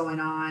reason? What's going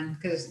on?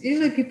 Because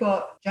usually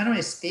people,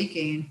 generally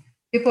speaking,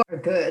 people are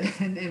good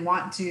and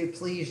want to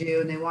please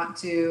you, and they want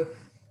to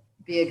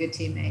be a good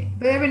teammate.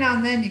 But every now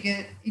and then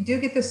you do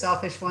get the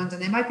selfish ones,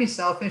 and they might be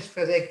selfish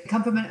because they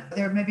come from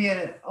they're maybe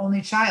an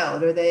only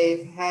child, or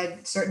they've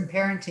had certain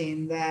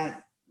parenting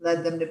that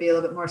led them to be a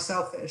little bit more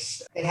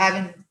selfish. They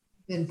haven't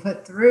been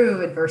put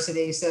through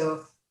adversity.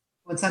 So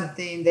when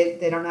something,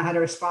 they don't know how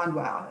to respond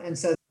well. And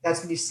so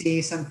that's when you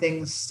see some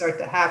things start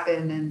to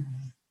happen. And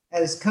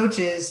as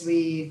coaches,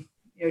 we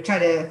try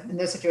to, in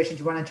those situations,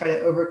 you want to try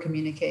to over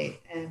communicate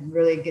and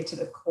really get to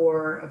the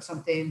core of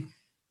something.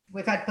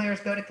 We've had players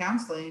go to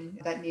counseling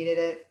that needed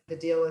it to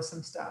deal with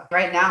some stuff.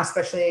 Right now,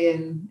 especially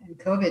in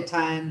COVID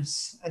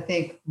times, I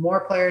think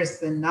more players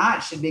than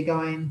not should be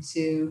going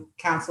to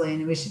counseling,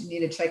 and we should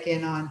need to check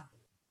in on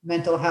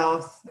mental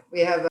health.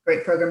 We have a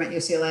great program at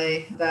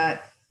UCLA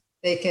that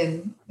they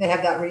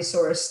have that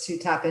resource to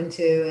tap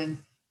into, and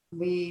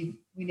we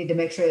need to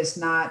make sure it's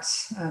not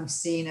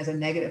seen as a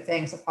negative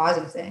thing. It's a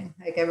positive thing.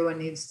 Like, everyone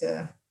needs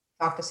to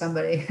talk to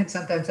somebody, and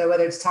sometimes, so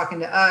whether it's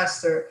talking to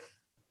us or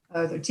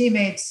their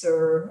teammates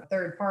or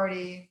third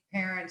party,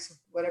 parents,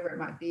 whatever it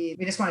might be.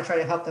 We just want to try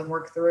to help them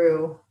work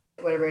through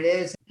whatever it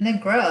is and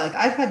then grow. Like,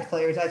 I've had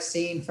players I've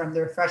seen from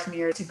their freshman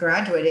year to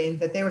graduating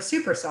that they were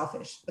super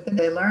selfish, but then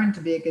they learned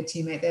to be a good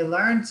teammate. They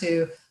learned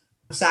to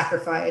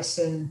sacrifice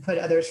and put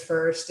others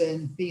first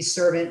and be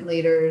servant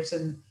leaders.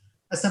 And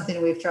that's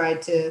something we've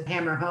tried to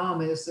hammer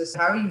home is this: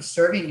 how are you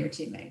serving your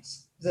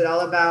teammates? Is it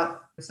all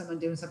about someone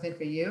doing something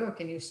for you, or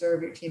can you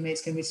serve your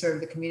teammates? Can we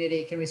serve the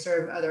community? Can we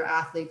serve other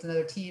athletes and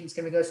other teams?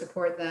 Can we go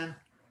support them?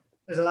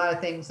 There's a lot of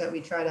things that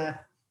we try to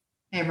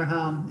hammer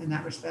home in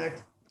that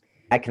respect.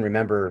 I can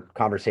remember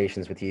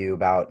conversations with you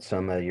about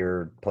some of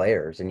your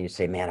players, and you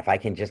say, man, if I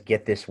can just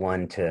get this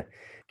one to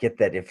get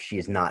that, if she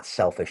is not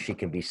selfish, she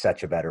can be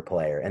such a better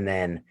player. And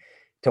then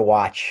to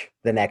watch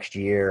the next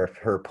year of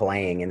her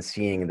playing and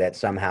seeing that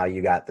somehow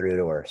you got through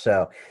to her.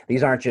 So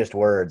these aren't just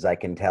words, I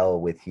can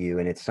tell with you.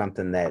 And it's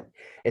something that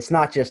it's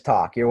not just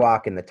talk. You're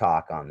walking the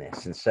talk on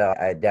this. And so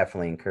I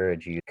definitely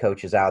encourage you,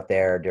 coaches out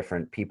there,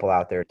 different people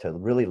out there, to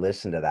really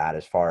listen to that,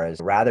 as far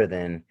as rather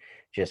than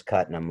just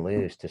cutting them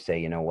loose, to say,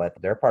 you know what,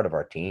 they're part of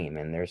our team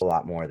and there's a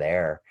lot more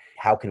there.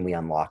 How can we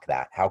unlock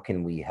that? How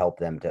can we help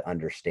them to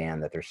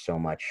understand that there's so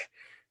much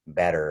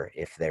better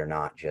if they're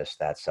not just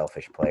that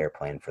selfish player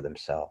playing for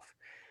themselves?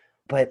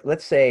 But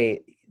let's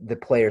say the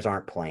players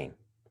aren't playing.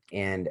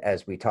 And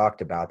as we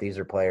talked about, these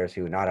are players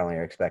who not only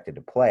are expecting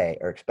to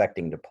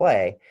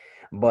play,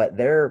 but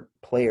they're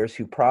players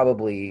who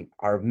probably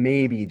are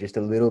maybe just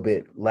a little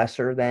bit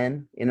lesser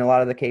than in a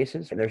lot of the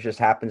cases. And there just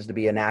happens to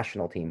be a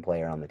national team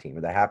player on the team,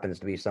 or there happens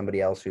to be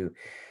somebody else who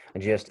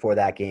just for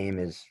that game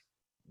is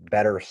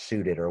better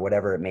suited, or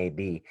whatever it may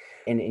be.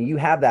 And you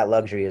have that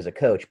luxury as a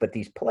coach, but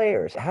these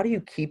players, how do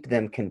you keep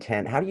them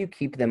content? How do you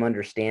keep them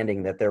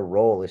understanding that their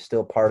role is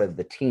still part of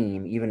the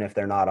team, even if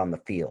they're not on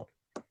the field?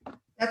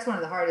 That's one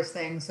of the hardest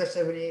things,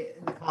 especially when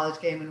in the college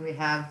game, when we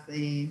have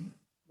the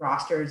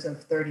rosters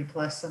of 30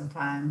 plus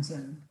sometimes,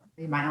 and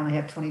you might only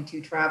have 22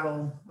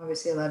 travel,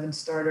 obviously 11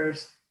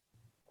 starters.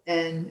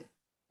 And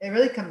it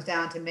really comes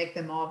down to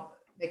making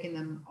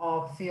them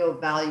all feel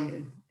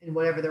valued in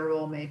whatever their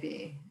role may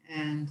be.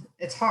 And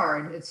it's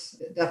hard. It's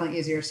definitely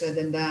easier said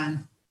than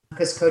done,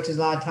 because coaches, a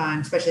lot of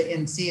times, especially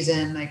in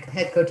season, like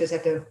head coaches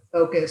have to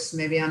focus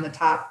maybe on the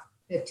top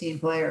 15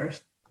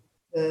 players,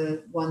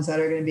 the ones that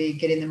are going to be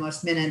getting the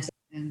most minutes.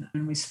 And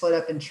when we split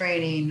up in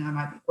training, I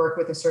might work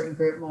with a certain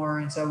group more.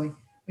 And so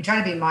we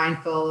try to be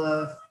mindful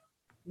of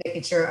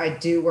making sure I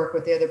do work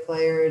with the other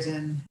players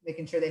and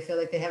making sure they feel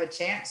like they have a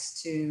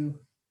chance to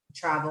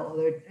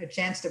travel, a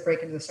chance to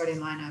break into the starting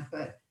lineup.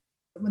 But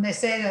when they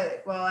say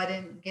that, well, I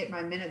didn't get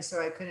my minutes,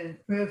 so I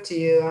couldn't prove to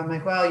you, I'm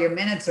like, well, your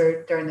minutes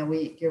are during the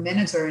week. Your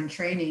minutes are in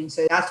training.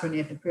 So that's when you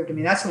have to prove to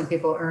me. That's when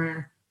people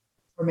earn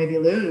or maybe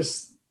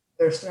lose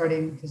their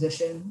starting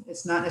position.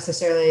 It's not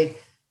necessarily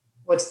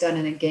what's done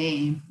in a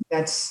game.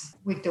 That's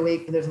week to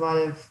week. There's a lot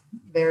of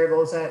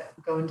variables that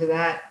go into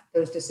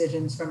those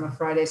decisions from a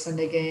Friday,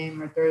 Sunday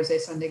game or Thursday,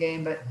 Sunday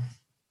game. But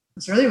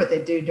it's really what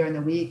they do during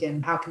the week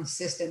and how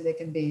consistent they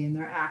can be in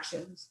their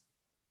actions.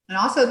 And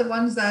also the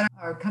ones that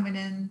are coming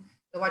in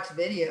to watch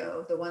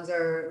video, the ones that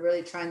are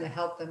really trying to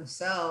help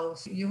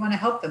themselves, you want to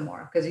help them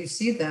more because you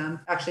see them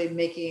actually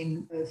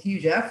making a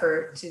huge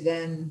effort to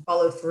then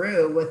follow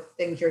through with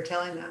things you're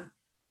telling them.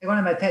 And one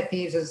of my pet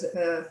peeves is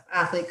an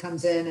athlete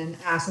comes in and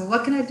asks, well,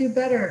 what can I do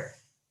better?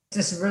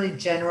 It's just really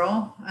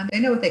general, and they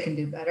know what they can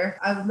do better.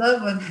 I would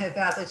love when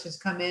athletes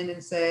just come in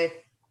and say,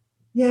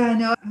 yeah, I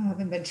know I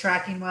haven't been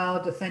tracking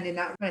well, defending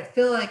that, but I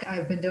feel like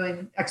I've been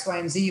doing X, Y,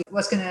 and Z.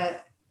 What's going to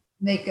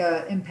make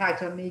an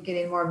impact on me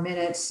getting more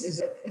minutes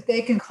is if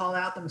they can call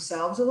out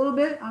themselves a little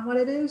bit on what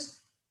it is,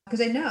 because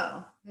they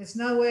know. There's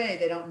no way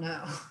they don't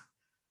know.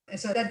 And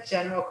so that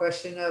general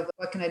question of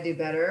what can I do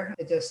better,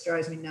 it just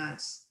drives me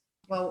nuts.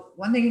 Well,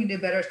 one thing you can do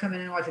better is come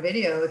in and watch a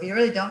video. If you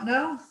really don't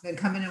know, then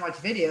come in and watch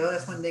video.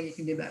 That's one thing you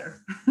can do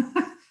better.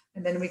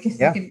 And then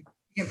you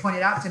can point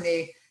it out to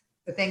me,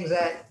 the things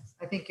that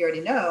I think you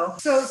already know.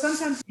 So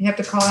sometimes you have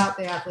to call out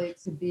the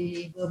athletes to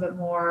be a little bit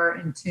more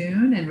in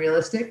tune and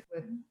realistic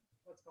with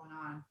what's going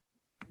on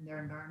in their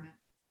environment.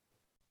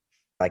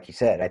 Like you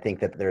said, I think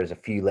that there's a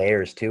few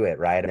layers to it,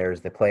 right?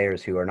 There's the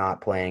players who are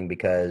not playing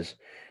because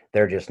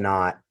they're just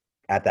not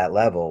at that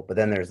level. But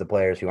then there's the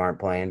players who aren't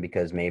playing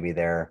because maybe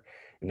they're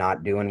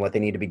not doing what they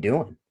need to be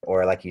doing.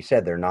 Or like you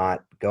said, they're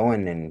not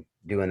going and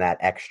doing that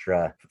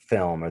extra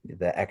film or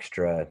the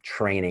extra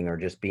training or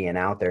just being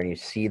out there, and you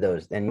see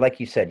those. And like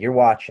you said, you're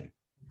watching.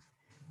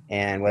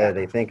 And whether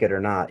they think it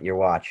or not, you're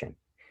watching.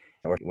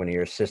 Or when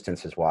your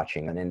assistants is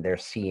watching, and then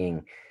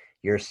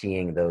you're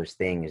seeing those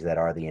things that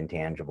are the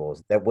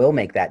intangibles that will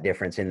make that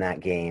difference in that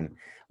game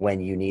when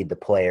you need the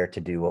player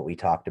to do what we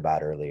talked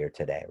about earlier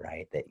today,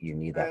 right? That you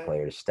need that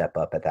player to step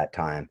up at that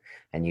time,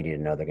 and you need to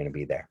know they're going to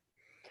be there.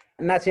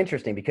 And that's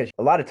interesting because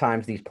a lot of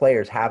times these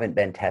players haven't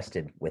been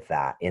tested with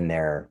that in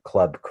their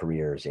club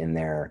careers, in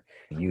their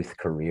youth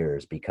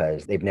careers,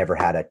 because they've never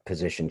had a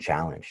position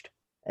challenged.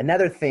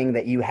 Another thing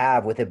that you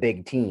have with a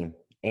big team,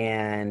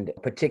 and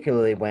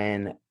particularly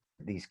when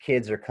these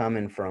kids are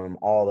coming from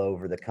all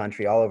over the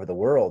country, all over the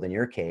world, in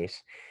your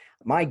case,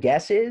 my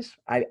guess is,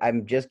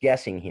 I'm just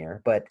guessing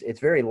here, but it's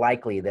very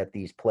likely that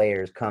these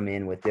players come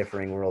in with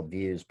differing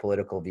worldviews,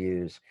 political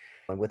views.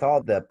 And with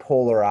all the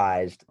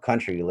polarized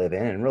country we live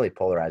in and really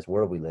polarized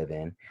world we live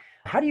in,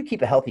 how do you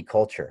keep a healthy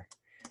culture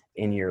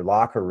in your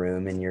locker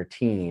room, in your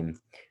team,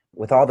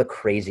 with all the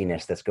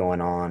craziness that's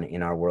going on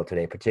in our world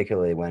today,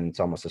 particularly when it's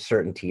almost a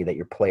certainty that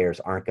your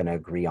players aren't going to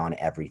agree on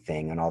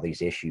everything and all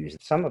these issues,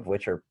 some of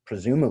which are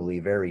presumably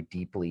very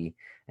deeply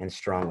and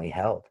strongly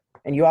held?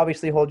 And you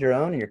obviously hold your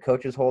own and your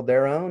coaches hold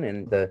their own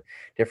and the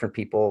different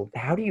people.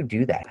 How do you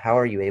do that? How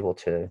are you able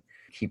to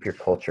keep your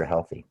culture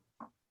healthy?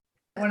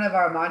 One of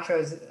our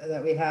mantras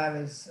that we have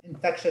is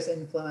infectious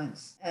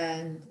influence.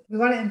 And we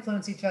want to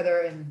influence each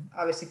other in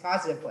obviously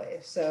positive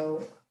ways.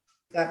 So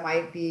that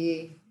might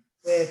be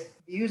with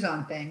views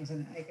on things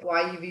and like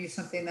why you view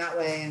something that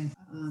way,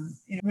 and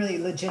really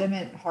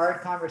legitimate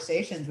hard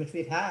conversations which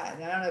we've had.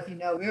 And I don't know if you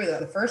know, we were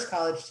the first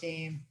college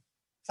team,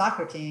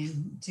 soccer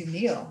team, to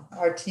kneel.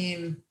 Our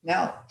team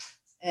knelt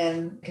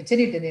and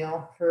continued to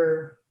kneel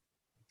for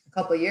a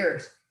couple of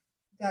years.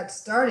 That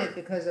started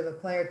because of a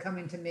player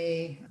coming to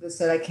me that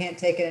said, I can't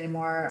take it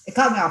anymore. It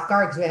caught me off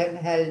guard because we hadn't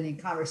had any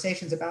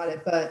conversations about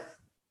it. But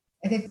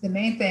I think the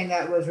main thing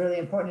that was really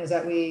important is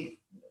that we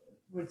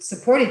would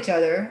support each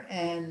other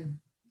and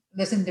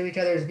listen to each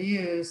other's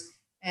views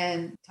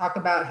and talk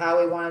about how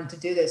we wanted to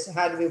do this.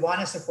 How did we want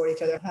to support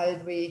each other? How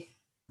did we,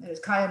 it was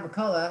Kaya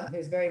McCullough,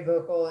 who's very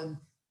vocal. And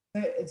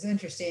it's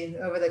interesting,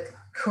 over the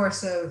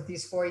course of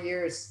these 4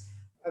 years,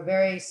 are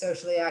very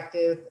socially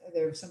active.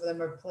 Some of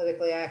them are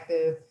politically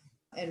active.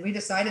 And we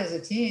decided as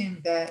a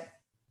team that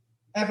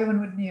everyone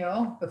would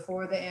kneel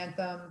before the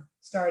anthem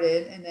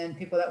started. And then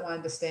people that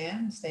wanted to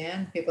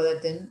stand, people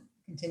that didn't,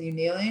 continue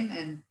kneeling,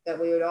 and that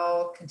we would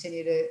all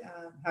continue to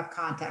have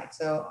contact.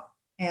 So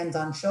hands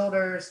on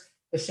shoulders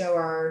to show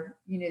our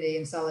unity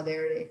and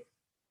solidarity.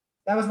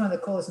 That was one of the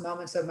coolest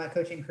moments of my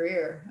coaching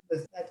career,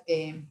 was that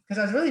game, because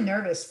I was really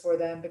nervous for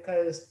them,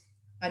 because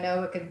I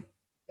know it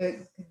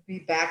could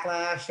be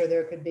backlash, or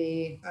there could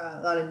be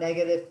a lot of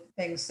negative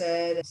things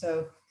said.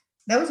 So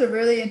that was a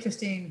really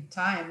interesting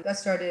time. That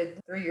started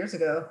 3 years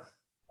ago.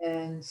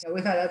 And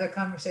we've had other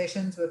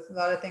conversations with a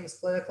lot of things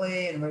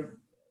politically, and we're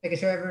making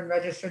sure everyone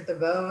registered to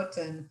vote,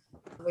 and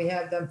we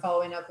have them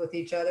following up with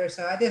each other.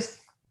 So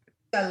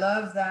I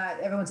love that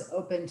everyone's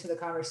open to the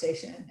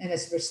conversation, and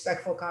it's a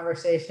respectful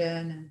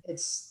conversation. And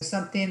it's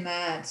something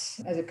that,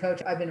 as a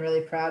coach, I've been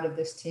really proud of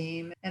this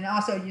team. And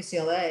also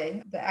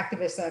UCLA, the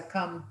activists that have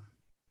come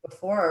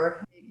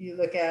before. You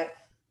look at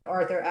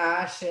Arthur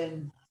Ashe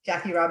and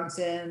Jackie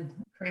Robinson,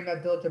 Kareem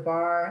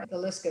Abdul-Jabbar, the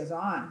list goes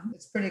on.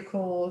 It's pretty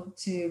cool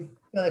to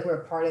feel like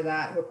we're a part of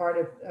that. We're part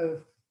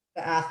of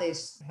the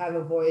athletes have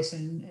a voice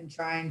in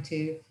trying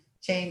to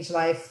change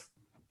life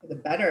for the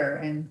better,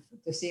 and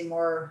to see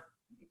more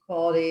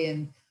equality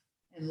and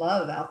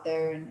love out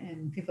there,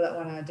 and people that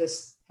want to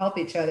just help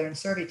each other and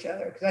serve each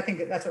other. Because I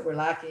think that's what we're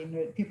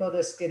lacking. People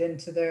just get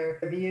into their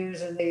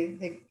views, and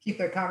they keep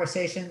their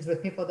conversations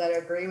with people that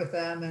agree with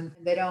them, and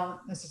they don't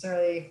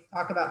necessarily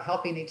talk about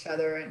helping each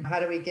other. And how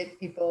do we get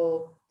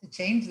people to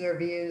change their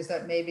views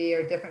that maybe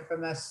are different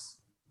from us,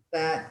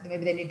 that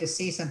maybe they need to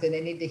see something,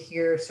 they need to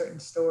hear certain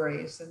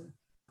stories. And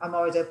I'm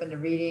always open to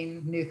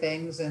reading new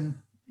things and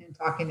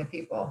talking to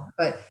people.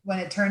 But when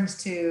it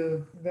turns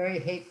to very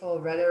hateful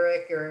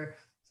rhetoric, or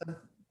some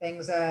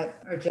things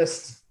that are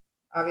just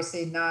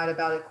obviously not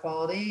about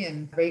equality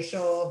and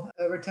racial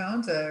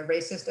overtones,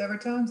 racist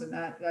overtones, and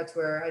that's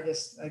where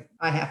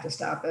I have to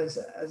stop as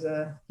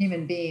a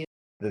human being.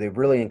 The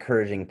really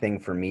encouraging thing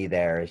for me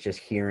there is just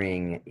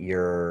hearing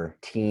your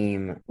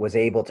team was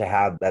able to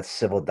have that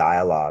civil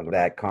dialogue,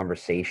 that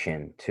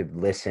conversation, to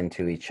listen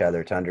to each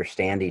other, to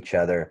understand each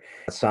other.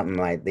 Something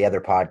like the other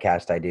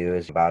podcast I do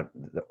is about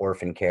the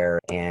orphan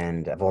care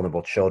and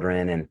vulnerable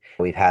children. And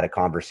we've had a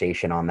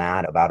conversation on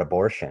that about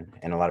abortion.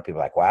 And a lot of people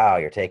are like, wow,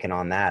 you're taking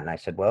on that. And I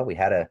said, well, we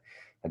had a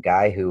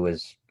guy who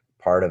was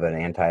part of an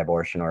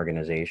anti-abortion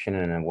organization,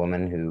 and a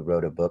woman who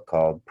wrote a book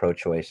called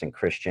Pro-Choice and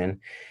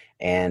Christian.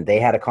 And they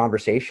had a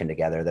conversation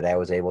together that I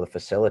was able to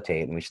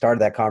facilitate. And we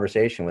started that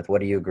conversation with, what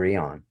do you agree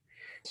on?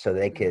 So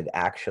they could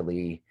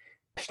actually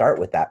start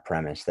with that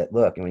premise that,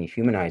 look, when you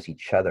humanize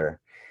each other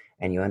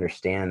and you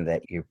understand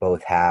that you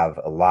both have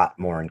a lot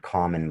more in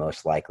common,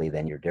 most likely,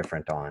 than you're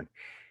different on.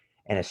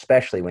 And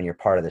especially when you're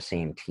part of the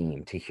same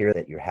team, to hear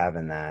that you're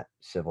having that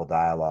civil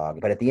dialogue.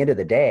 But at the end of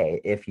the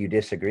day, if you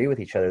disagree with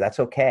each other,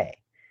 that's okay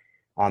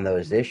on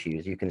those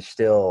issues. You can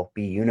still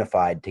be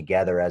unified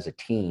together as a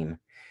team,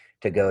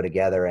 to go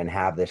together and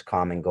have this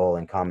common goal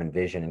and common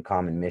vision and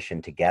common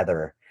mission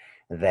together,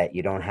 that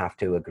you don't have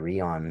to agree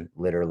on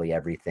literally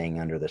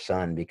everything under the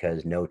sun,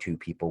 because no two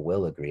people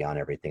will agree on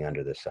everything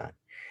under the sun.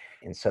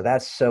 And so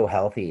that's so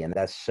healthy, and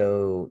that's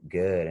so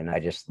good. And I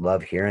just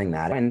love hearing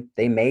that. And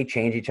they may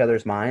change each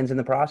other's minds in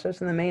the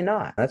process, and they may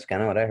not. That's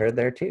kind of what I heard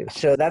there too.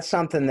 So that's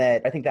something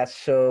that I think that's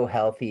so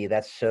healthy.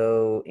 That's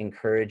so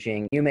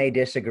encouraging. You may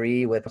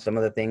disagree with some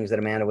of the things that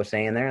Amanda was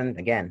saying there. And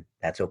again,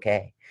 that's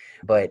okay.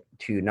 But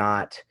to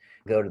not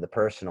go to the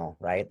personal,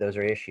 right? Those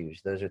are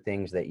issues. Those are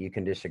things that you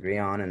can disagree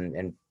on,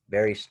 and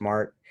very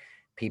smart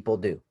people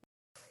do.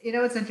 You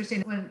know, it's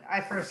interesting. When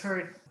I first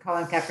heard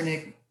Colin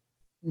Kaepernick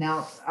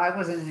knelt, I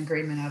wasn't in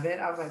agreement of it.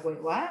 I was like,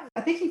 wait, what?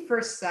 I think he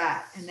first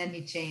sat and then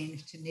he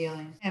changed to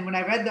kneeling. And when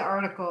I read the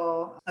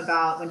article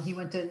about when he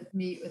went to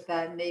meet with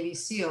that Navy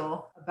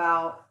SEAL,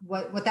 about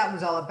what that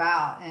was all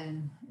about,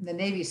 and the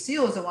Navy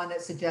SEAL is the one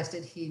that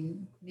suggested he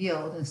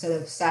kneeled instead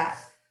of sat.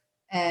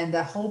 And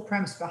the whole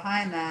premise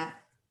behind that,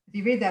 if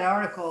you read that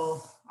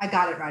article, I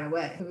got it right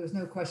away. There was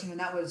no question. And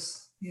that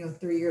was,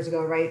 3 years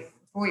ago, right?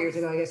 4 years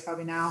ago, I guess,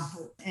 probably now.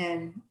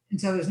 And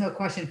so there's no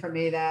question for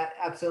me that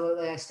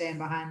absolutely I stand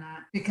behind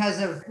that,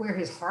 because of where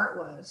his heart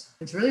was.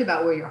 It's really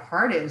about where your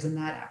heart is in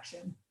that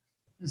action.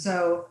 And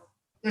so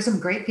there's some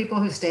great people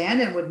who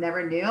stand and would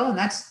never kneel. And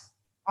that's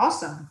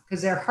awesome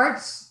because their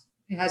hearts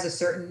has a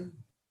certain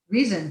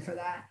reason for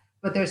that.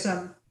 But there's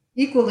some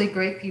equally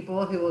great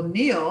people who will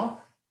kneel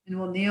and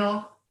will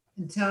kneel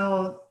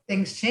until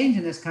things change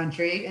in this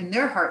country and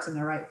their heart's in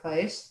the right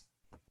place.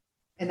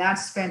 And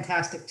that's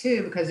fantastic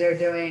too, because they're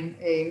doing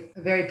a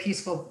very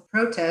peaceful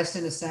protest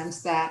in a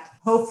sense that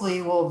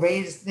hopefully will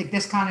raise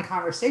this kind of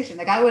conversation.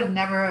 Like I would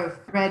never have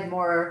read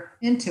more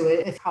into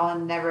it if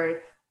Colin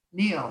never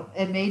kneeled.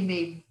 It made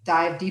me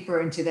dive deeper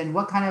into then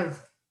what kind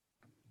of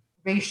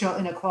racial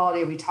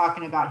inequality are we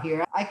talking about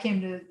here? I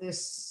came to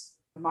this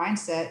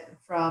mindset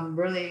from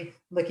really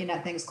looking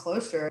at things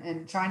closer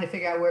and trying to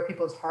figure out where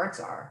people's hearts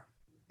are.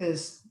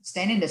 Because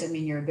standing doesn't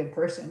mean you're a good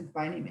person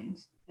by any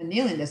means. And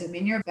kneeling doesn't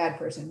mean you're a bad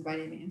person by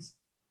any means.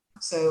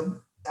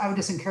 So I would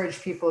just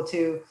encourage people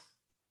to,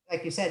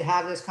 like you said,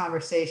 have those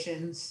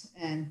conversations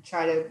and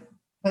try to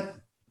put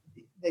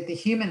the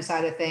human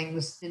side of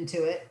things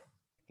into it.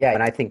 Yeah,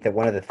 and I think that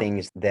one of the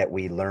things that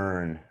we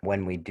learn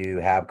when we do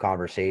have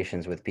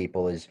conversations with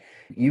people is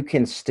you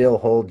can still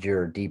hold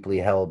your deeply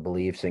held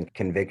beliefs and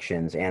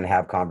convictions and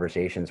have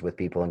conversations with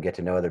people and get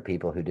to know other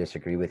people who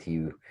disagree with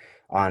you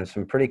on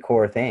some pretty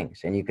core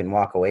things. And you can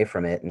walk away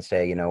from it and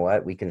say, you know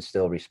what, we can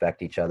still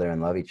respect each other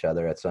and love each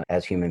other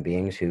as human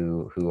beings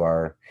who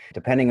are,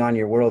 depending on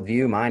your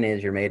worldview, mine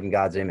is you're made in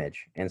God's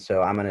image. And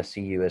so I'm going to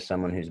see you as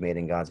someone who's made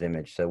in God's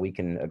image. So we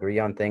can agree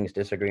on things,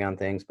 disagree on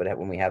things, but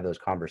when we have those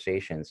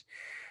conversations,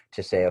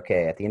 to say,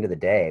 okay, at the end of the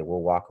day,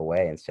 we'll walk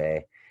away and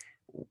say,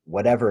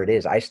 whatever it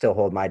is, I still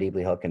hold my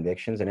deeply held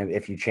convictions. And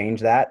if you change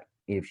that,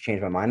 if you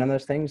change my mind on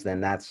those things, then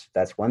that's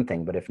one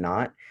thing. But if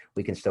not,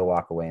 we can still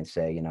walk away and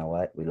say, you know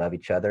what, we love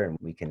each other and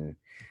we can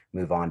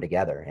move on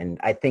together. And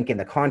I think in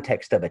the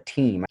context of a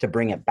team, to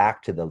bring it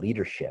back to the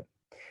leadership,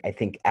 I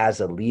think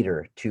as a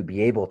leader, to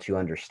be able to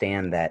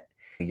understand that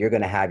you're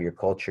going to have your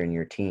culture in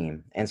your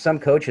team. And some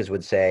coaches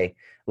would say,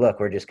 look,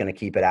 we're just going to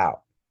keep it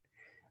out.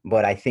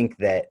 But I think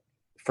that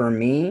for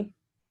me,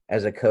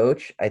 as a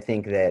coach, I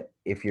think that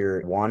if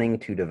you're wanting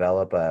to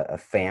develop a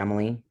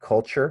family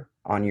culture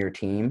on your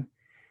team,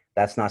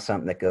 that's not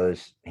something that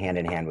goes hand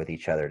in hand with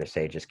each other to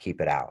say, just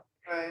keep it out.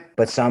 Right.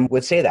 But some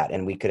would say that,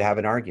 and we could have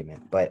an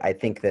argument. But I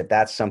think that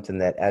that's something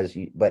that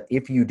but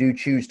if you do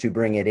choose to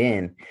bring it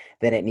in,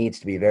 then it needs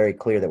to be very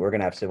clear that we're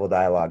going to have civil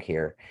dialogue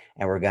here.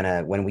 And we're going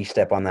to, when we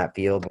step on that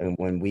field and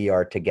when we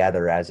are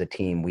together as a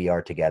team, we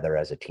are together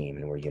as a team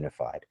and we're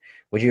unified.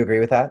 Would you agree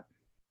with that?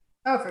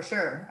 Oh, for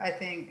sure. I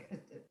think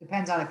it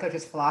depends on a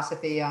coach's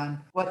philosophy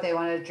on what they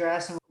want to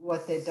address and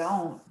what they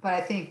don't. But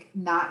I think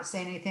not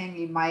saying anything,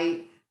 you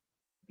might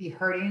be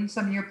hurting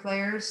some of your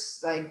players,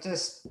 like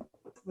just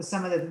with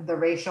some of the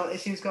racial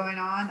issues going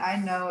on.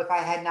 I know if I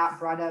had not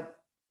brought up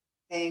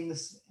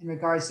things in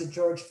regards to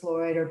George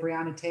Floyd or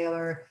Breonna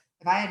Taylor,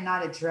 if I had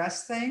not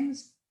addressed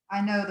things,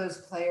 I know those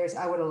players,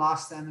 I would have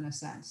lost them in a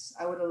sense.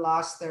 I would have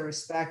lost their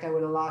respect. I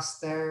would have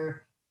lost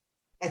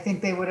I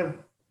think they would have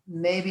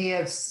maybe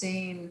have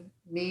seen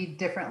me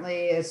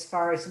differently as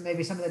far as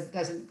maybe someone that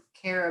doesn't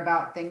care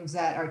about things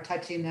that are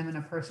touching them in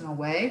a personal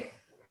way.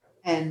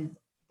 And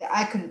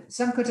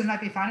some coaches might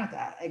be fine with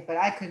that, but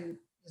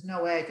there's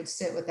no way I could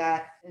sit with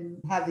that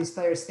and have these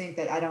players think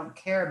that I don't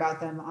care about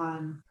them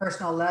on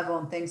personal level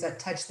and things that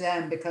touch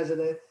them because of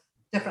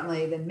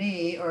differently than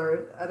me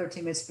or other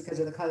teammates because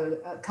of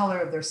the color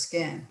of their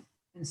skin.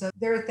 And so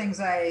there are things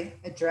I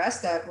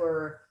addressed that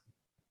were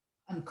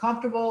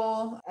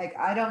uncomfortable. Like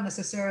I don't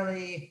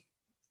necessarily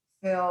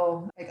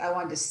feel like I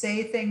wanted to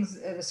say things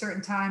at a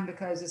certain time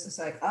because it's just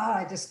like, oh,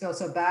 I just feel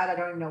so bad. I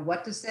don't even know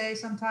what to say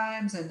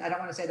sometimes. And I don't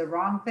want to say the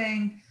wrong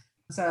thing.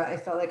 So I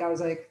felt like I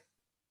was like,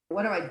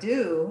 what do I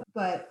do?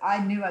 But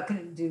I knew I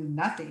couldn't do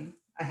nothing.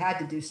 I had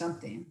to do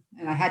something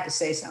and I had to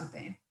say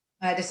something.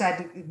 And I just had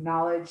to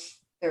acknowledge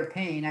their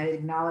pain. I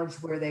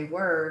acknowledged where they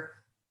were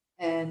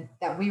and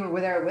that we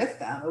were there with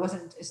them.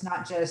 It's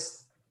not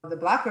just the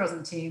Black girls on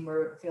the team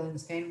were feeling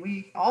this pain.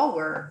 We all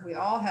were. We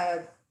all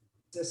had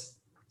this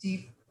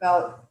deep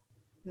felt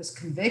this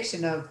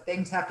conviction of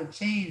things have to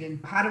change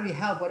and how do we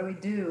help? What do we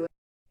do?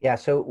 Yeah.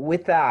 So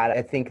with that,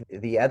 I think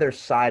the other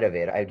side of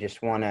it, I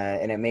just want to,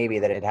 and it may be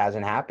that it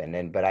hasn't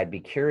happened, but I'd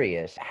be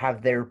curious,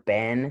 have there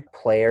been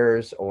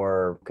players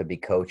or could be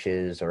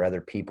coaches or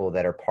other people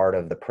that are part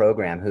of the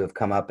program who have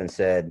come up and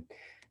said,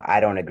 I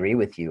don't agree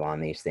with you on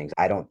these things.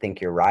 I don't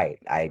think you're right.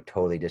 I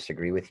totally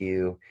disagree with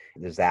you.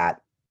 Does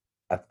that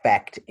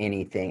affect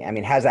anything? I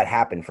mean, has that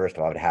happened? First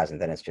of all, if it hasn't,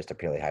 then it's just a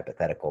purely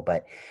hypothetical.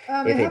 But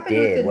if it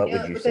did, what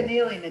would you say? With the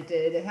kneeling, it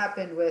did. It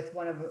happened with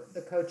one of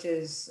the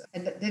coaches,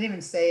 and didn't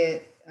even say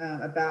it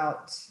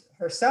about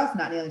herself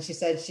not kneeling. She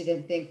said she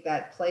didn't think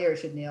that players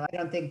should kneel. I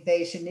don't think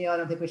they should kneel. I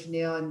don't think we should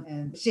kneel.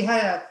 And she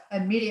had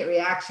an immediate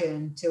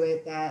reaction to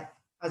it that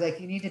I was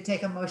like, you need to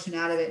take emotion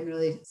out of it and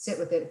really sit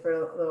with it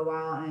for a little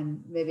while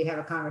and maybe have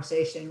a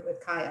conversation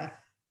with Kaya.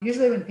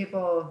 Usually when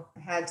people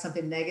had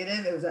something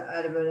negative, it was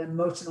out of an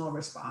emotional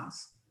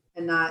response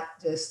and not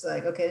just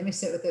like, okay, let me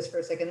sit with this for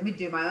a second. Let me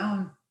do my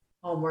own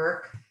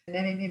homework. And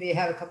then maybe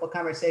have a couple of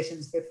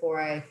conversations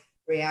before I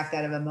react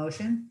out of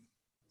emotion.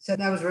 So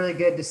that was really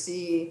good to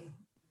see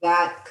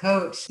that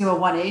coach do a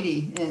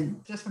 180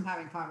 and just from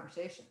having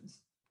conversations.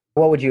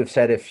 What would you have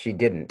said if she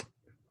didn't?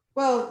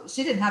 Well,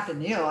 she didn't have to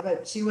kneel,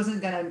 but she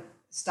wasn't going to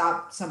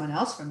stop someone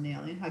else from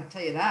kneeling. I can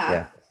tell you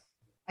that.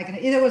 Yeah.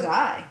 Either was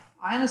I.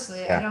 Honestly,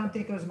 Yeah. I don't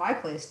think it was my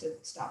place to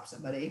stop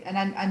somebody. And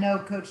I know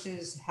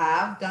coaches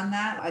have done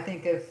that. I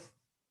think if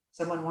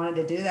someone wanted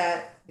to do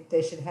that,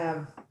 they should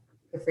have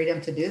the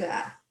freedom to do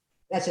that.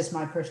 That's just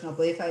my personal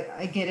belief.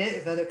 I get it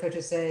if other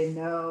coaches say,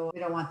 no, we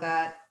don't want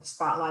that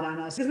spotlight on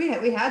us.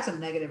 Because we had some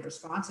negative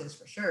responses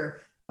for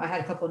sure. I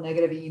had a couple of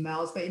negative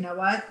emails, but you know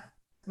what?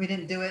 We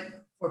didn't do it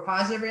for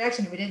positive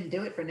reaction. We didn't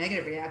do it for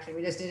negative reaction.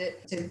 We just did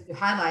it to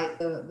highlight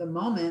the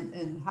moment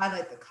and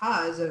highlight the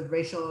cause of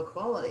racial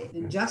equality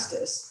and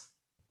justice.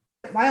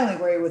 My only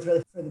worry was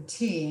really for the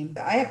team.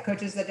 I have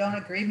coaches that don't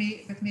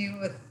agree with me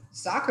with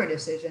soccer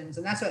decisions.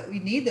 And that's what we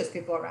need, those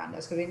people around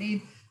us, because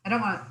I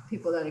don't want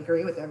people that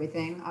agree with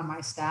everything on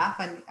my staff.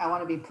 And I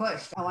want to be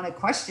pushed. I want to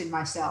question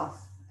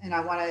myself and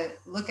I want to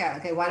look at,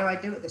 okay, why do I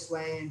do it this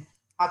way? And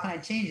how can I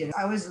change it?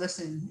 I always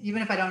listen,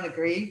 even if I don't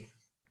agree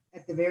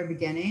at the very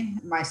beginning.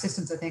 My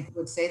assistants, I think,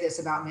 would say this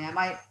about me.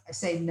 I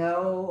say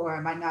no, or I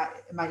might not,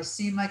 it might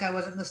seem like I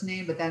wasn't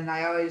listening, but then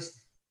I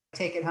always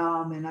take it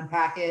home and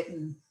unpack it.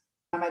 And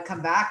I might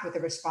come back with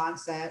a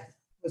response that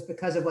was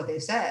because of what they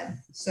said.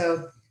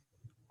 So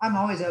I'm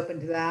always open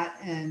to that.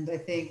 And I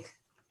think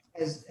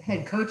as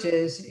head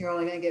coaches, you're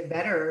only going to get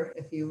better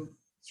if you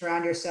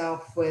surround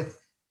yourself with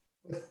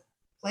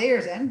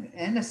players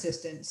and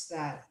assistants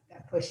that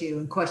push you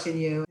and question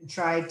you and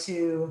try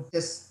to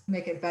just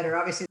make it better.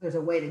 Obviously, there's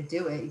a way to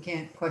do it. You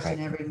can't question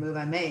every move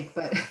I make,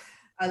 but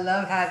I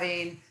love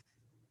having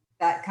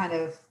that kind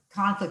of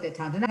conflict at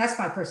times. And that's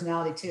my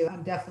personality too.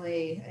 I'm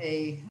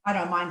definitely I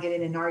don't mind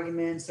getting in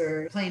arguments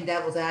or playing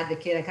devil's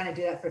advocate. I kind of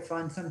do that for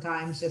fun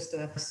sometimes just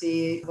to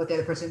see what the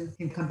other person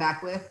can come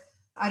back with.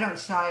 I don't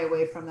shy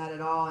away from that at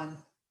all. And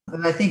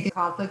I think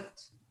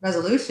conflict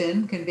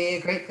resolution can be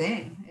a great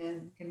thing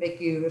and can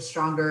make you a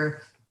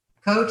stronger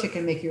coach. It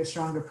can make you a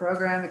stronger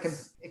program.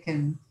 It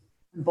can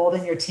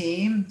embolden your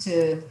team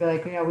to be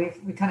like,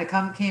 we kind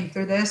of came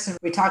through this and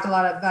we talked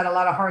about a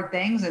lot of hard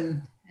things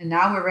and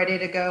now we're ready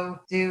to go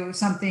do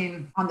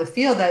something on the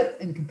field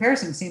that in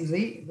comparison seems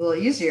a little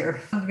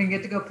easier. We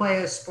get to go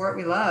play a sport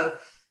we love.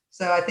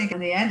 So I think in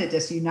the end, it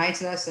just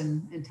unites us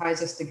and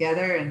ties us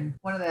together. And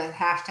one of the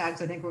hashtags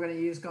I think we're going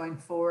to use going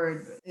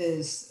forward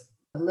is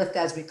Lift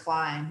As We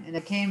Climb. And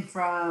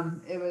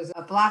it was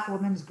a Black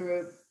women's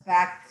group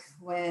back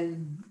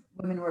when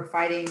women were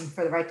fighting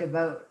for the right to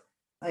vote.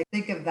 Like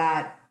think of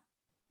that,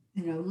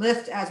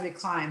 lift as we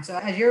climb. So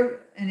and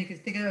you can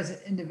think of it as an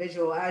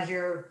individual, as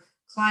you're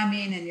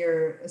climbing and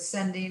you're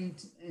ascending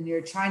and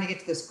you're trying to get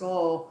to this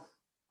goal,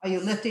 are you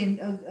lifting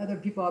other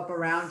people up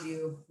around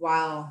you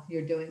while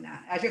you're doing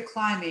that? As you're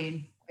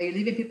climbing, are you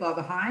leaving people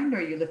behind or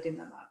are you lifting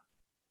them up?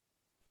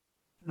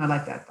 And I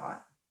like that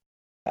thought.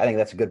 I think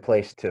that's a good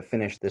place to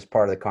finish this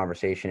part of the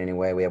conversation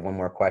anyway. We have one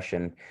more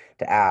question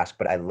to ask,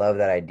 but I love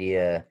that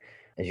idea.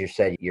 As you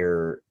said,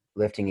 you're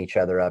lifting each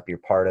other up. You're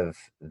part of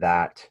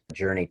that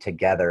journey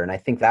together. And I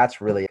think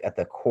that's really at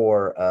the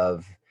core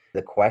of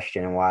the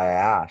question and why I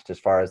asked, as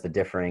far as the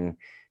differing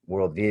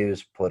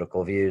worldviews,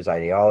 political views,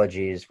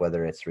 ideologies,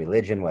 whether it's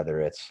religion, whether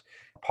it's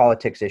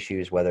politics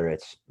issues, whether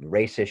it's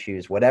race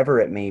issues, whatever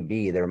it may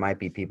be, there might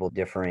be people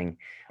differing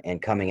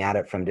and coming at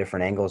it from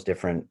different angles,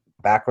 different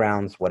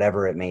backgrounds,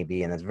 whatever it may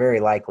be. And it's very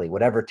likely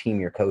whatever team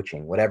you're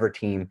coaching, whatever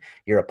team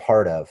you're a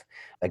part of,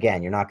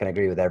 again, you're not going to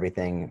agree with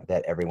everything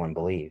that everyone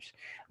believes.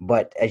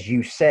 But as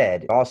you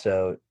said,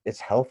 also, it's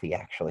healthy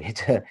actually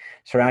to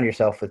surround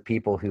yourself with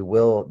people who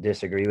will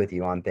disagree with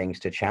you on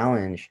things, to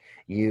challenge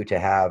you to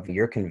have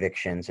your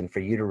convictions and for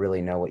you to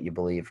really know what you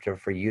believe,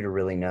 for you to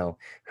really know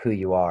who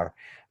you are,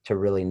 to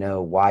really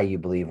know why you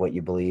believe what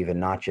you believe, and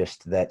not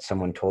just that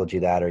someone told you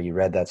that or you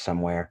read that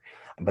somewhere,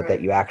 but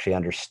that you actually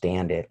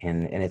understand it.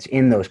 And it's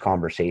in those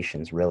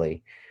conversations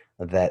really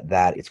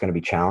that it's going to be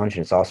challenged,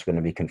 and it's also going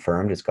to be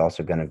confirmed. It's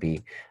also going to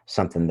be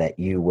something that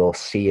you will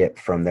see it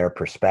from their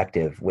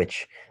perspective,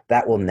 which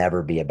that will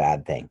never be a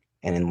bad thing.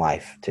 And in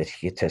life,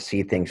 to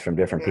see things from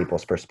different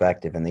people's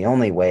perspective. And the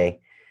only way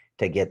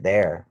to get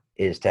there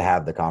is to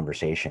have the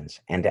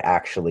conversations and to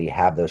actually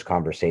have those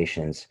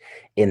conversations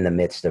in the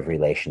midst of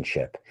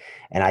relationship.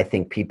 And I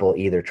think people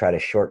either try to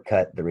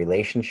shortcut the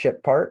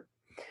relationship part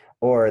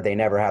or they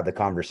never have the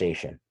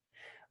conversation.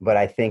 But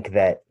I think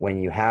that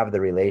when you have the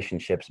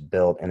relationships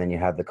built and then you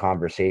have the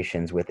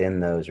conversations within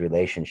those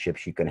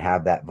relationships, you can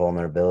have that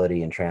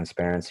vulnerability and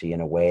transparency in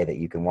a way that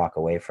you can walk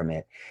away from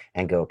it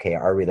and go, okay,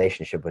 our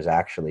relationship was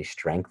actually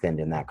strengthened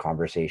in that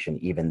conversation,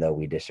 even though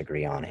we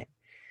disagree on it.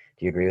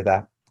 Do you agree with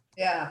that?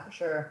 Yeah, for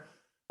sure.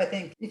 I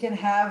think you can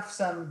have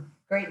some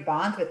great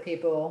bonds with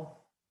people,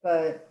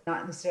 but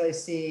not necessarily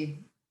see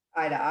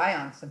eye to eye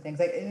on some things.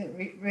 Like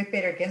Ruth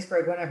Bader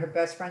Ginsburg, one of her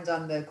best friends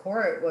on the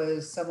court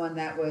was someone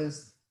that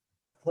was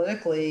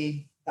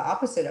politically the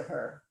opposite of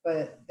her,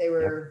 but they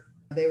were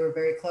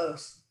very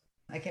close.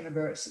 I can't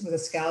remember. Was it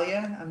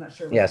Scalia? I'm not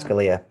sure. Yeah,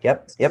 Scalia.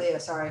 Yep. Scalia.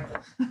 Sorry.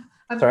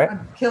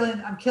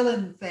 I'm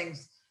killing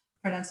things.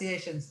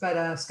 pronunciations, but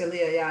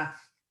Scalia, yeah.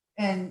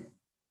 And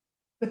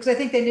because I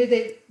think they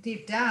knew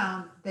deep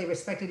down they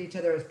respected each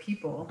other as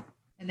people,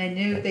 and they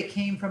knew they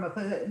came from a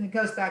place. And it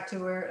goes back to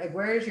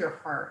where is your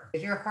heart?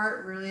 Is your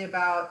heart really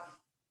about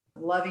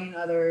loving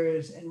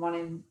others and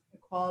wanting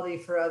equality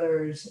for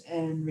others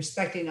and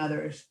respecting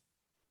others,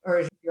 or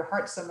is your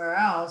heart somewhere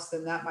else?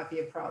 Then that might be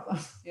a problem,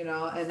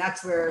 And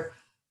that's where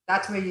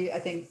I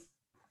think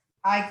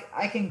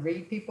I can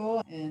read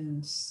people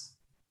and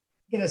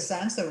get a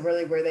sense of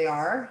really where they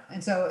are.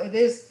 And so it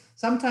is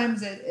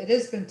sometimes it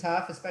has been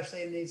tough,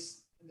 especially in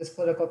this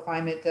political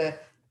climate, to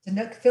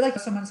feel like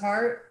someone's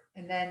heart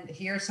and then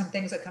hear some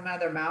things that come out of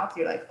their mouth.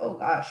 You're like, oh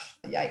gosh,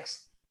 yikes.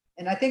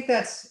 And I think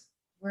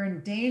we're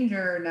in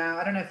danger now.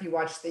 I don't know if you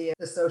watched the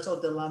Social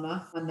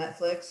Dilemma on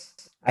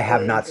Netflix. I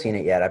have not seen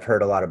it yet. I've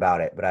heard a lot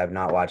about it, but I have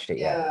not watched it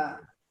yet. Yeah.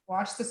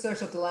 Watch the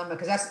Social Dilemma,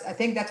 because I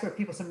think that's where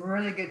some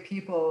really good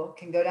people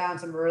can go down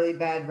some really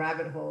bad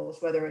rabbit holes,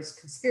 whether it's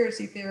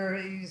conspiracy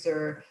theories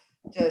or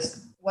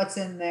just what's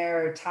in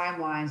their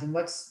timelines and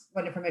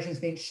what information is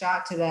being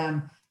shot to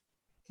them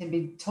can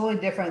be totally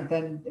different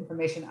than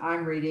information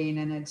I'm reading.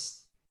 And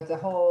it's the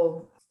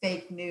whole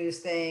fake news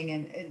thing.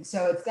 And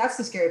so that's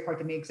the scary part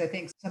to me, because I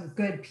think some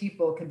good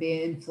people can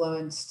be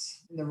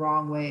influenced in the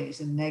wrong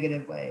ways, in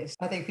negative ways.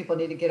 I think people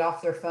need to get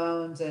off their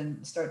phones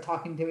and start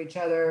talking to each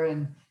other.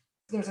 And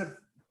there's a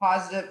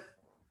positive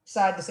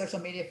side to social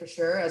media for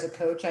sure. As a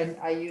coach,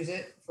 I use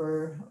it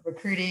for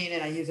recruiting,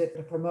 and I use it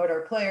to promote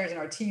our players and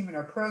our team and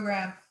our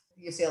program,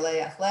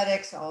 UCLA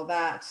athletics, all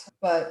that.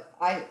 But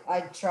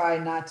I try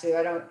not to.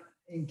 I don't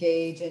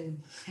engage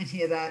in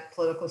any of that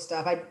political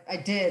stuff. I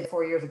did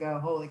 4 years ago.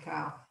 Holy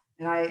cow!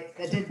 And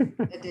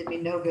that did me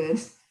no good.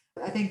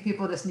 I think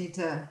people just need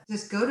to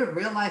just go to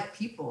real life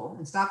people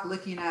and stop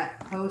looking at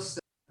posts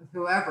of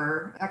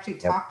whoever. Actually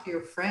talk to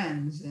your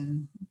friends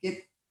and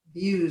get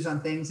views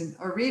on things,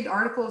 or read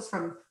articles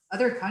from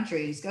other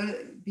countries. Go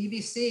to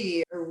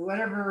BBC or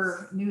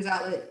whatever news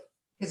outlet,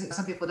 because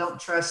some people don't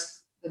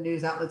trust the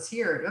news outlets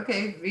here.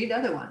 Okay, read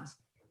other ones.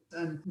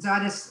 And so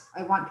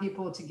I want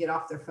people to get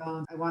off their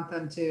phones. I want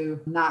them to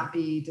not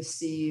be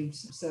deceived.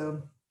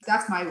 So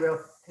that's my real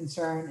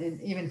concern, and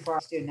even for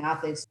our student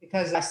athletes,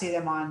 because I see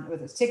them on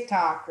whether it's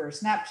TikTok or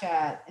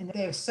Snapchat, and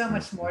they have so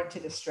much more to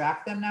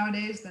distract them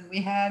nowadays than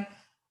we had.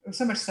 It was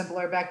so much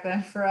simpler back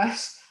then for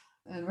us.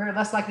 And we're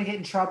less likely to get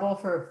in trouble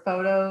for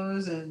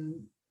photos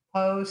and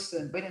posts,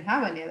 and we didn't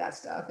have any of that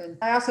stuff. And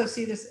I also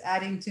see this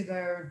adding to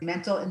their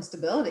mental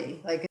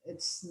instability. Like,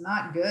 it's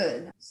not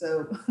good.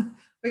 So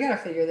we got to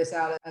figure this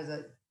out as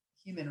a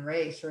human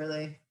race,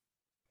 really.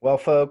 Well,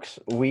 folks,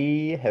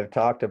 we have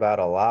talked about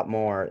a lot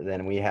more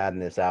than we had in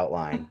this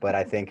outline, but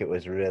I think it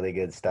was really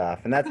good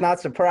stuff. And that's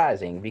not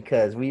surprising,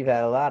 because we've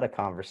had a lot of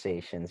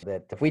conversations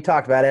that if we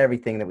talked about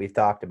everything that we've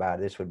talked about,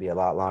 this would be a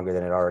lot longer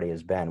than it already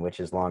has been, which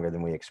is longer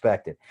than we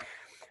expected.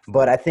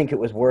 But I think it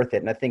was worth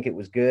it, and I think it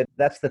was good.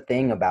 That's the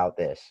thing about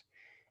this,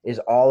 is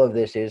all of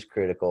this is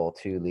critical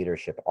to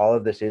leadership. All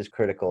of this is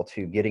critical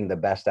to getting the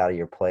best out of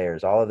your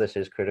players. All of this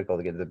is critical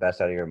to get the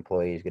best out of your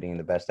employees, getting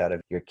the best out of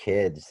your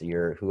kids,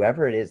 your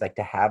whoever it is, like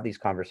to have these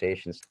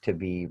conversations, to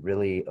be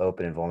really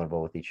open and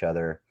vulnerable with each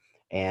other.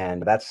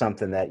 And that's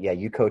something that, yeah,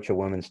 you coach a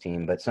women's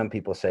team, but some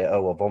people say,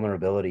 oh, well,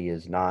 vulnerability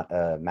is not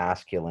a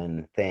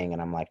masculine thing.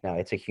 And I'm like, no,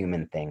 it's a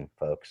human thing,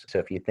 folks. So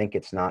if you think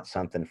it's not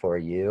something for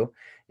you,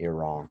 you're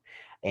wrong.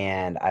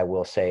 And I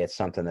will say it's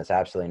something that's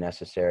absolutely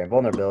necessary. And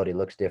vulnerability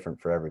looks different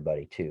for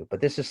everybody too.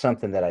 But this is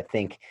something that I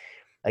think,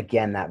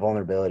 again, that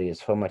vulnerability is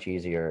so much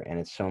easier, and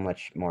it's so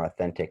much more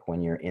authentic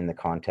when you're in the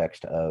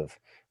context of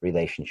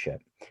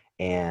relationship,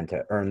 and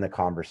to earn the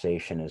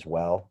conversation as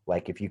well.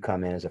 Like if you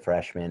come in as a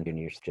freshman and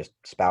you're just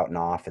spouting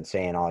off and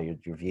saying all your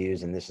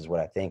views, and this is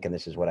what I think, and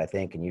this is what I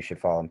think, and you should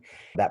follow them,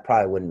 that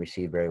probably wouldn't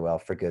receive very well,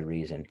 for good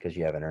reason, because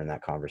you haven't earned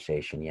that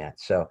conversation yet.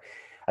 So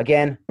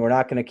again, we're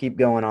not going to keep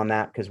going on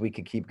that, because we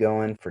could keep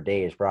going for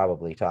days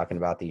probably talking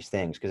about these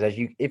things. Because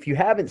if you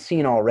haven't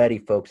seen already,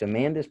 folks,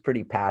 Amanda's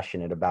pretty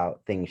passionate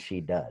about things she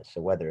does.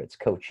 So whether it's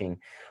coaching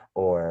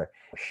or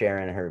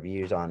sharing her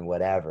views on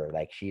whatever,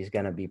 like she's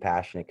going to be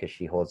passionate because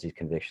she holds these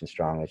convictions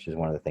strong, which is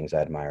one of the things I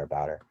admire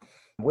about her.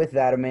 With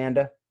that,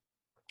 Amanda,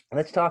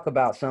 let's talk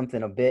about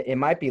something a bit. It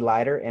might be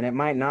lighter and it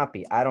might not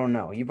be. I don't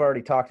know. You've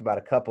already talked about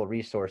a couple of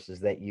resources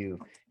that you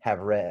have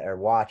read or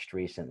watched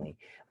recently,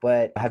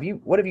 but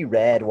what have you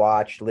read,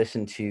 watched,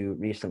 listened to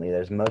recently that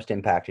has most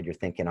impacted your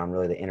thinking on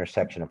really the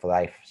intersection of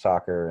life,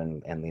 soccer,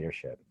 and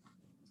leadership?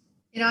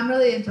 I'm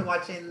really into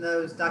watching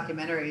those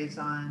documentaries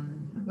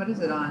on, what is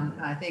it on?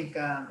 I think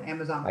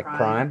Amazon like Prime.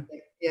 Prime?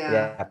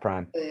 Yeah,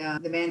 Prime.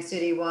 The Man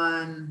City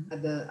one.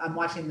 I'm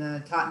watching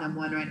the Tottenham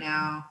one right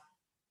now.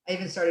 I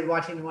even started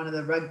watching one of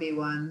the rugby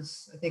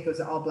ones. I think it was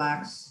the All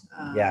Blacks.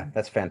 Yeah,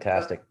 that's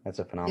fantastic. That's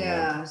a phenomenal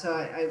Yeah, one. so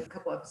I a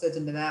couple episodes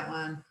into that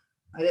one.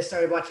 I just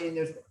started watching,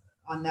 there's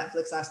on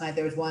Netflix last night,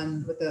 there was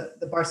one with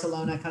the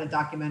Barcelona kind of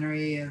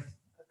documentary of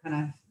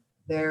kind of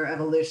their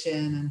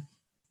evolution, and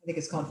I think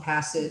it's called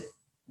Pass It.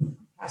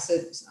 I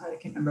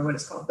can't remember what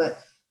it's called, but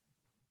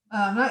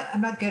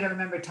I'm not good at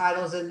remember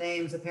titles and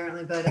names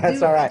apparently, but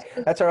That's all right.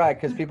 That's all right,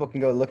 because people can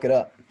go look it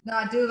up. No,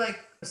 I do like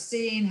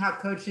seeing how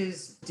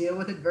coaches deal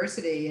with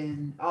adversity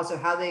and also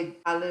how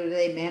do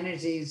they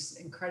manage these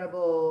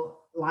incredible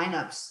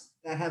lineups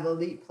that have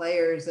elite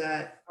players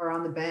that are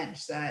on the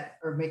bench that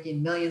are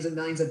making millions and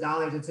millions of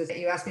dollars. It's just,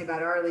 you asked me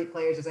about our elite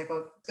players. It's like,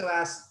 well, let's go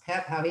ask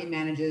Pep how he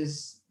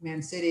manages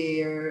Man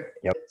City, or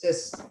It's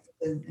just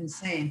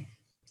insane.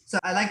 So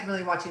I like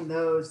really watching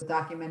those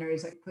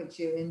documentaries that put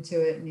you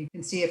into it, and you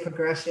can see a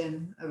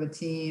progression of a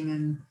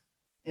team,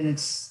 and it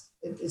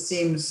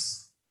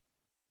seems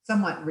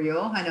somewhat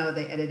real. I know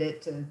they edit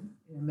it to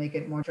make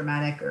it more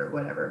dramatic or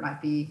whatever it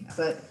might be,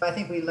 but I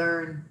think we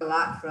learn a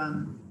lot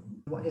from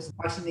just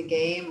watching the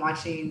game,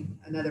 watching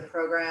another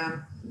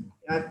program.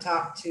 I've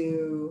talked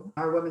to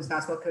our women's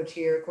basketball coach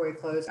here, Corey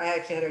Close. I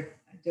actually had her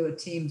do a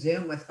team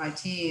Zoom with my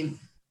team.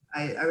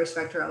 I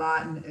respect her a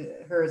lot, and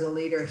her as a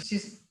leader. If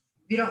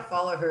you don't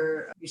follow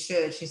her, you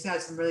should. She's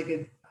had some really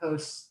good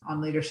posts on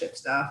leadership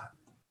stuff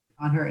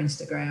on her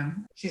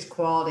Instagram. She's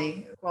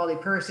quality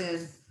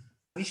person.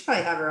 We should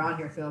probably have her on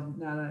here, Phil,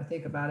 now that I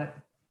think about it.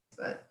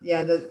 But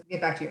yeah,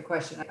 get back to your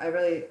question. I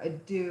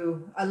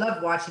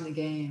love watching the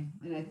game.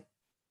 And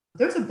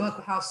there's a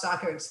book, How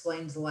Soccer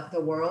Explains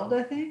the World,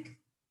 I think.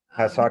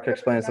 How Soccer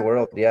Explains the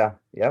World. Yeah.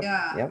 Yep.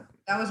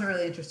 That was a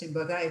really interesting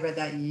book. I read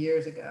that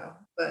years ago.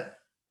 But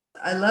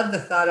I love the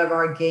thought of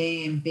our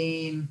game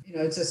being,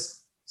 it's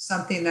just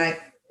something that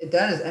it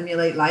does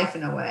emulate life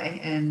in a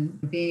way, and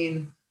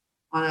being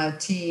on a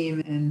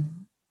team and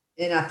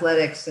in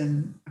athletics,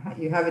 and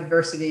you have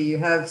adversity, you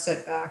have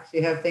setbacks,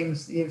 you have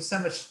so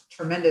much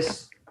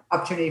tremendous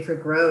opportunity for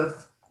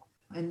growth.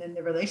 And then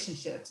the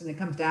relationships, and it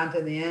comes down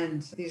to the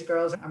end. These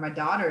girls are my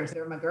daughters.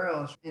 They're my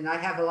girls. And I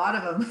have a lot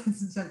of them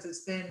since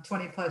it's been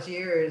 20 plus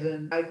years.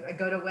 And I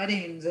go to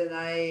weddings and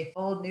I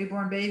hold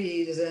newborn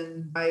babies.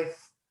 And I've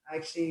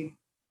actually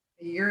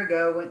a year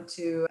ago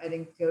I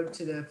didn't go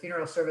to the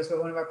funeral service, but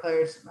one of my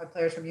players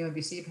from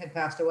UMBC had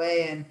passed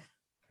away. And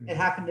it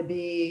happened to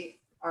be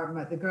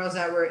the girls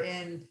that were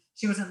in,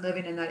 she wasn't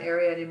living in that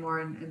area anymore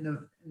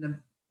in the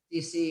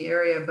DC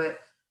area, but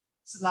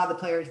a lot of the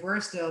players were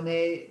still, and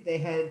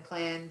they had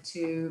planned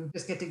to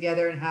just get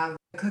together and have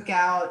a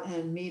cookout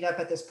and meet up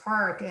at this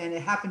park. And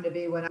it happened to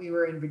be when we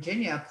were in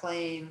Virginia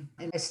playing,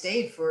 and I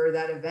stayed for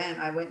that event.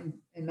 I went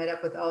and met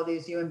up with all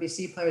these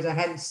UMBC players I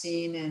hadn't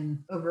seen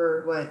in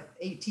over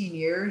 18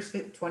 years,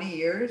 20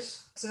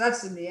 years. So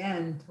that's in the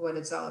end what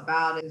it's all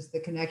about, is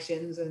the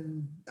connections,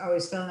 and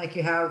always feeling like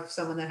you have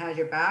someone that has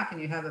your back,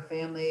 and you have a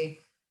family,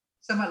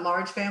 somewhat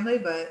large family,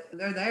 but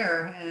they're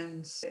there.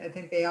 And I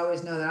think they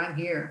always know that I'm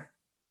here.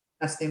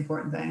 That's the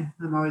important thing.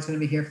 I'm always going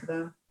to be here for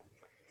them.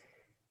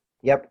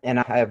 Yep. And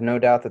I have no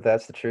doubt that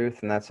that's the truth.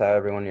 And that's how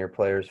every one of your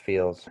players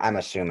feels. I'm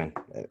assuming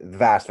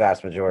vast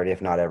majority,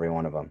 if not every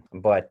one of them.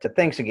 But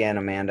thanks again,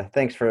 Amanda.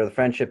 Thanks for the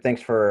friendship.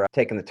 Thanks for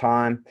taking the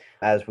time.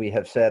 As we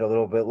have said, a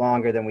little bit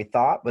longer than we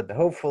thought, but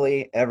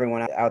hopefully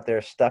everyone out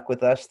there stuck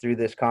with us through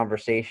this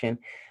conversation.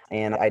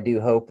 And I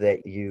do hope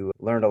that you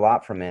learned a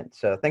lot from it.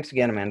 So thanks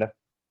again, Amanda.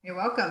 You're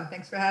welcome.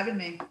 Thanks for having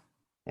me.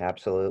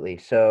 Absolutely.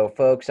 So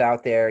folks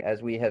out there,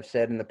 as we have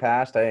said in the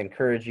past, I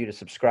encourage you to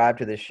subscribe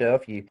to this show.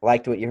 If you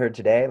liked what you heard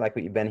today, like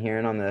what you've been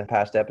hearing on the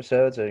past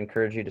episodes, I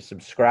encourage you to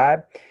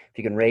subscribe. If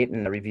you can rate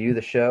and review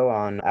the show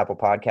on Apple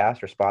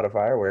Podcasts or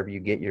Spotify or wherever you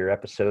get your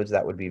episodes,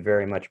 that would be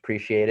very much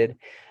appreciated.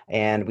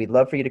 And we'd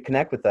love for you to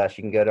connect with us.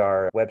 You can go to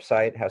our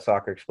website,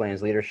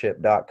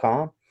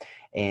 howsoccerexplainsleadership.com.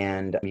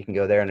 And you can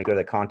go there and go to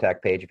the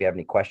contact page if you have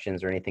any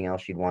questions or anything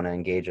else you'd want to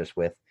engage us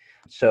with.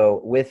 So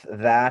with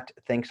that,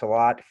 thanks a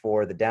lot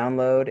for the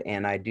download.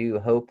 And I do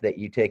hope that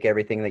you take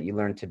everything that you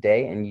learned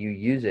today and you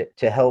use it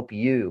to help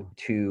you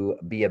to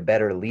be a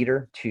better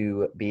leader,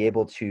 to be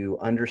able to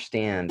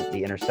understand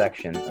the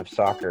intersection of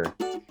soccer,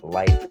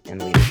 life,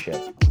 and leadership.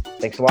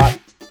 Thanks a lot.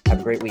 Have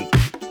a great week.